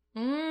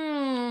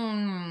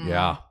 Mmm.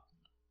 Yeah,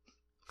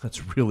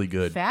 that's really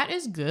good. That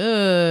is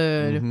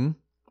good. Mhm.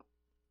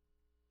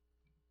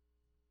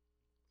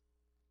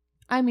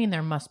 I mean,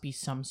 there must be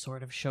some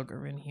sort of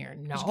sugar in here.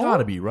 No. There's got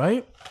to be,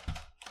 right?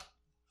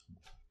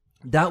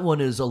 That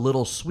one is a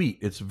little sweet.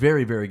 It's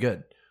very, very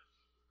good.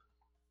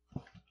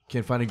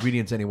 Can't find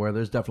ingredients anywhere.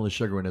 There's definitely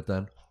sugar in it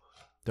then.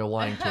 They're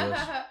lying to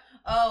us.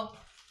 Oh,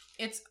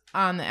 it's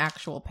on the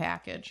actual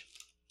package.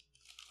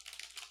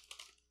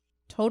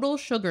 Total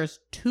sugar's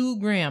 2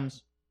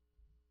 grams.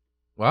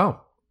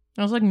 Wow.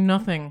 That was like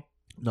nothing.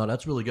 No,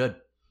 that's really good.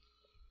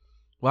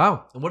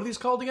 Wow. And what are these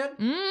called again?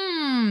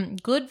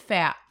 Mmm, good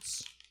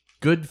fats.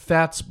 Good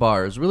Fats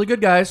bars. Really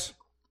good, guys.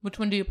 Which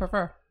one do you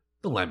prefer?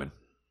 The lemon.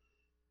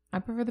 I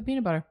prefer the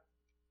peanut butter.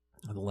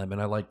 The lemon,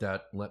 I like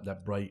that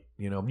bright,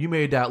 you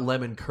made that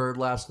lemon curd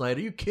last night.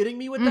 Are you kidding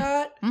me with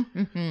that?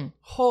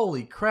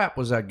 Holy crap,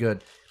 was that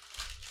good.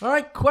 All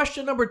right,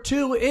 question number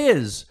 2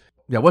 is,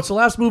 what's the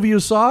last movie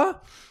you saw?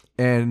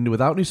 And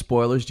without any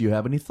spoilers, do you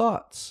have any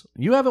thoughts?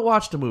 You haven't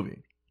watched a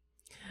movie.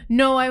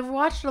 No, I've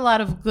watched a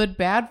lot of good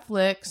bad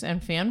flicks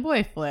and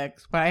fanboy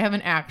flicks, but I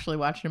haven't actually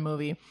watched a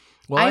movie.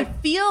 Well, I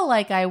feel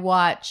like I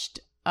watched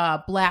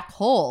Black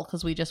Hole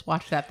because we just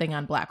watched that thing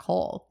on Black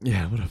Hole.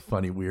 Yeah, what a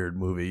funny, weird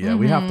movie. Yeah,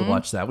 we have to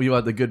watch that. We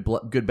had the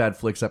good bad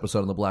flicks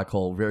episode on the Black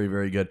Hole. Very,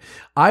 very good.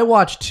 I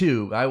watched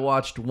 2. I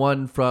watched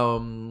one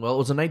from, it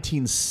was the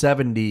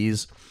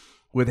 1970s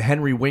with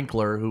Henry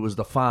Winkler, who was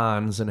the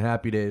Fonz in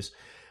Happy Days.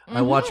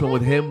 I watched one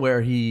with him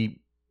where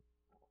he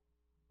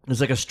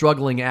is like a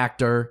struggling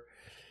actor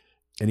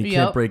and he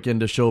can't break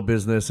into show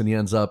business and he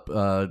ends up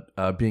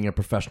being a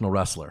professional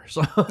wrestler.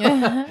 So,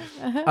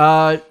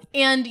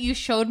 and you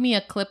showed me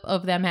a clip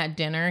of them at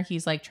dinner.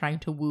 He's like trying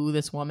to woo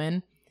this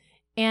woman.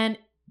 And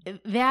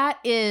that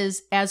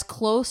is as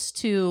close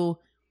to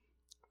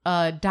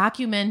a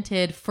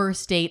documented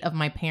first date of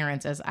my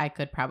parents as I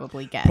could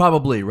probably get.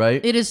 Probably,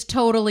 right? It is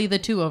totally the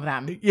two of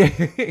them.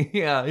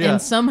 Yeah.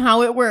 And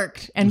somehow it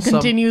worked and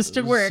continues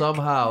to work.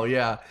 Somehow,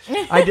 yeah.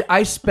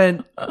 I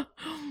spent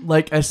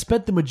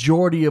the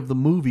majority of the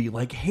movie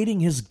like hating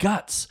his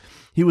guts.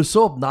 He was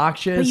so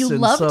obnoxious. But you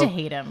and love to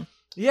hate him.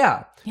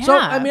 Yeah. So,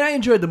 I mean, I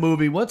enjoyed the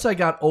movie. Once I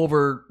got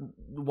over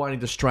wanting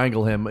to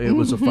strangle him, it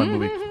was a fun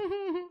movie.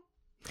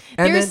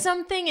 There's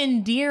something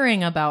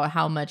endearing about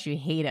how much you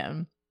hate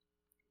him.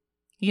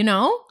 You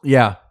know?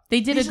 Yeah. They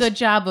did a good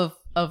job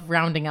of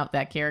rounding out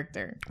that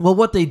character. Well,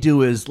 what they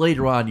do is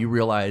later on you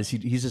realize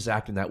he's just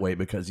acting that way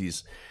because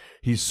he's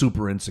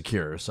super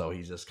insecure. So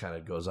he just kind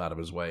of goes out of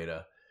his way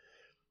to...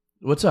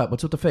 What's up?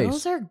 What's with the face?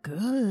 Those are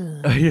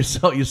good.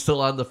 You're still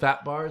on the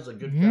fat bars? The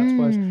good fat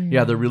bars?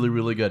 Yeah, they're really,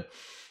 really good.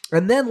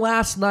 And then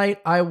last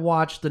night I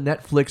watched the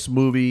Netflix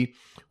movie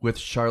with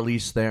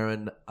Charlize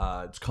Theron.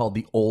 It's called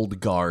The Old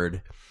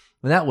Guard.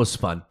 And that was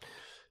fun.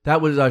 That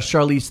was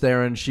Charlize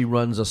Theron. She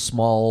runs a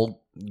small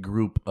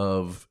group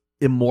of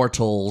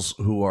immortals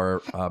who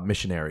are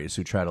missionaries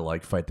who try to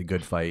like fight the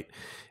good fight.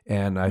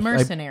 And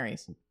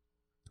mercenaries.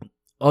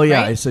 Oh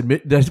yeah, right? I said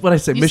that's what I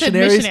said. You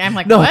missionaries. Said missionary. I'm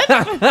like, no.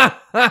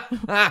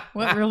 what?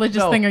 What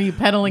religious thing are you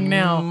peddling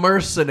now?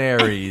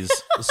 Mercenaries.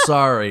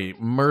 Sorry,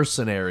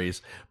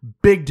 mercenaries.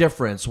 Big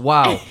difference.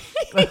 Wow.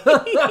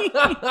 Wow.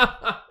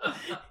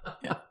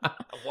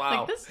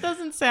 Like this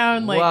doesn't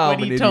sound like what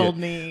he told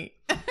me.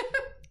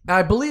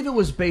 I believe it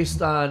was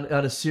based on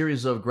a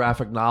series of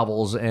graphic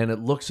novels, and it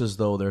looks as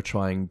though they're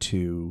trying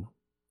to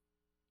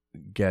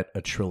get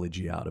a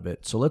trilogy out of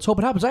it. So let's hope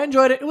it happens. I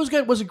enjoyed it. It was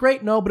good. Was it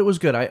great? No, but it was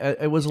good.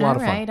 It was a lot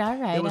of fun. All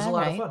right. It was a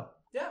lot of fun.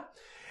 Yeah.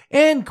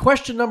 And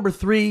question number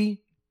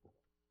 3.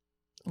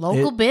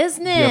 Local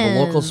business. You have a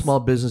local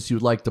small business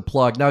you'd like to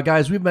plug. Now,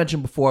 guys, we've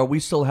mentioned before, we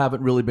still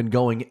haven't really been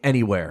going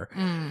anywhere.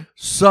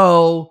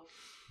 So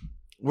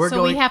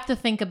we have to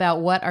think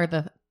about what are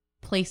the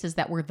places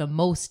that we're the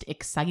most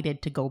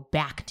excited to go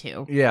back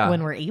to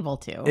when we're able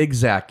to.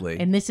 Exactly.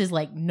 And this is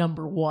like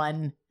number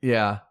 1.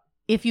 Yeah.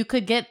 If you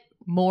could get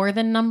more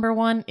than number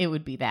 1, it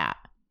would be that.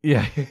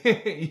 Yeah.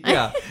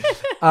 Yeah.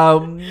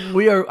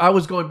 I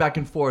was going back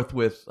and forth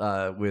with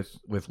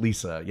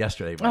Lisa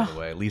yesterday, by the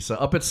way. Lisa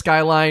up at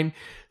Skyline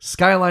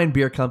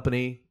Beer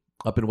Company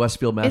up in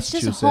Westfield,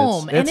 Massachusetts. It's just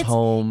home. It's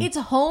home. It's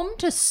home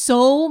to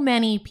so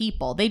many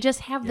people. They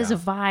just have this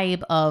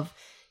vibe of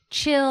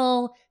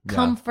chill,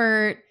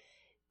 comfort,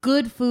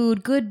 good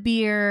food, good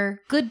beer,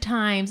 good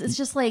times. It's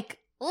just like,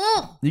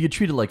 oh. You get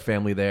treated like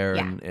family there,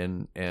 Yeah.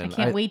 and I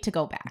can't wait to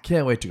go back.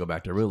 Can't wait to go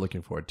back there. Really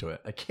looking forward to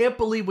it. I can't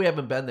believe we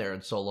haven't been there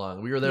in so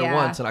long. We were there Yeah.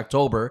 once in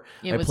October.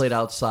 I was played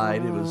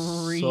outside. It was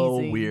so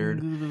freezing.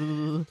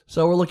 weird.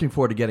 So we're looking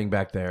forward to getting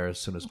back there as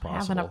soon as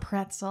possible. Having a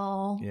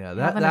pretzel. Yeah,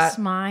 having a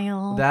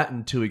smile. That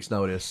in 2 weeks'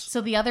 notice. So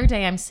the other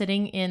day, I'm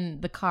sitting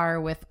in the car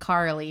with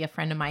Carly, a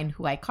friend of mine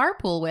who I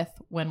carpool with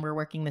when we're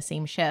working the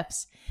same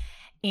shifts.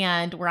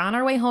 And we're on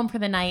our way home for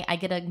the night. I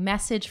get a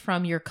message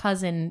from your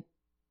cousin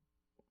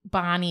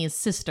Bonnie's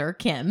sister,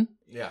 Kim.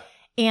 Yeah.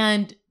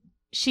 And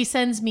she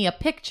sends me a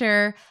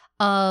picture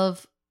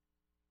of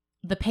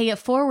the Pay It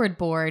Forward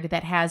board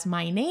that has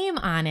my name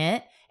on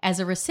it as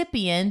a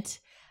recipient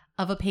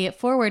of a Pay It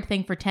Forward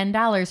thing for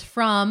 $10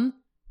 from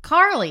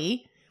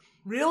Carly.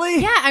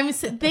 Really? Yeah,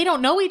 they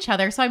don't know each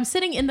other. So I'm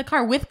sitting in the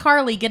car with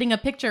Carly getting a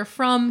picture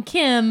from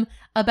Kim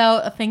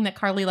about a thing that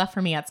Carly left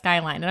for me at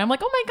Skyline. And I'm like,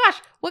 oh my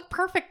gosh, what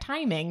perfect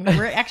timing.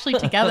 We're actually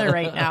together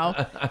right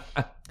now.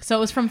 So it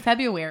was from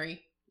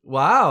February.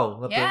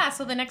 Wow. Yeah,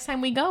 so the next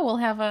time we go, we'll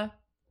have a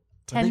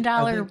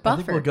 $10 buffer. I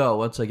think we'll go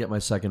once I get my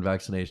second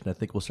vaccination. I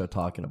think we'll start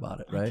talking about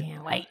it, right? I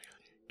can't wait.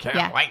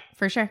 Can't wait.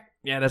 For sure.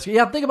 Yeah,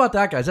 think about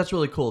that, guys. That's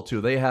really cool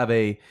too. They have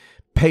a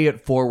Pay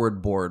It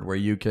Forward board where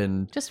you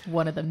can just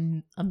one of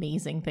the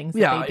amazing things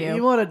that they do.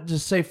 You want to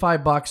just say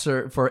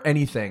 $5 for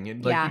anything,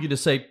 and you can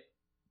just say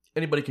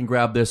anybody can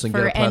grab this and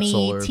for get a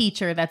pretzel. Any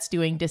teacher that's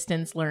doing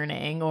distance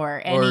learning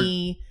or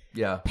any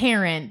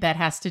parent that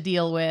has to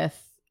deal with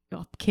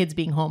kids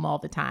being home all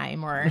the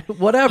time or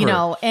Whatever. you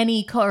know,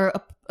 any or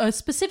a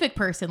specific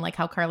person like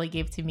how Carly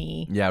gave to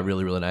me. Yeah,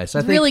 really, really nice.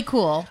 It's really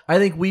cool. I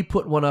think we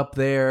put one up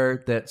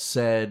there that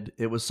said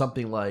it was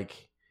something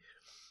like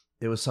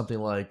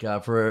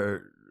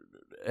for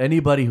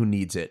anybody who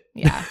needs it.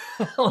 Yeah.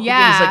 Like It was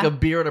Yeah. like a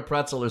beer and a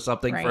pretzel or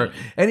something for Right.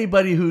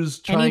 anybody who's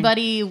trying.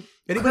 Anybody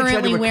trying to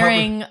currently recover-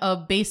 wearing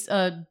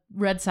a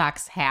Red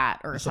Sox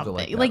hat or Something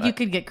something. like that. You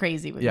could get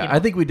crazy with Yeah, you know. I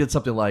think we did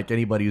something like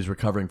anybody who's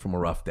recovering from a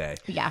rough day.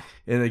 Yeah.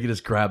 And they can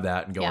just grab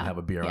that and go Yeah. and have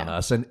a beer on Yeah.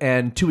 us.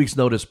 And 2 Weeks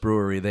Notice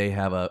Brewery, they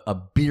have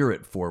a beer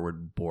it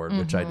forward board,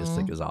 which I just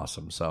think is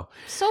awesome. So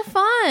So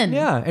fun.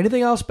 yeah.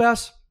 Anything else,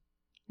 Bess?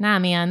 Nah,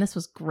 man, this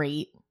was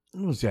great.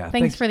 Yeah.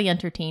 Thanks for the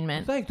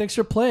entertainment. Thanks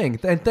for playing.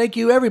 And thank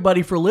you,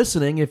 everybody, for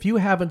listening. If you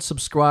haven't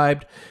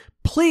subscribed,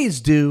 please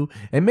do.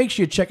 And make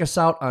sure you check us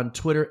out on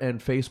Twitter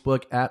and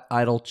Facebook at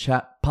Idle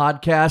Chat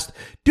Podcast.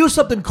 Do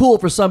something cool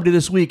for somebody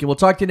this week. And we'll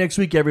talk to you next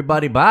week,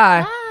 everybody.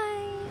 Bye. Bye.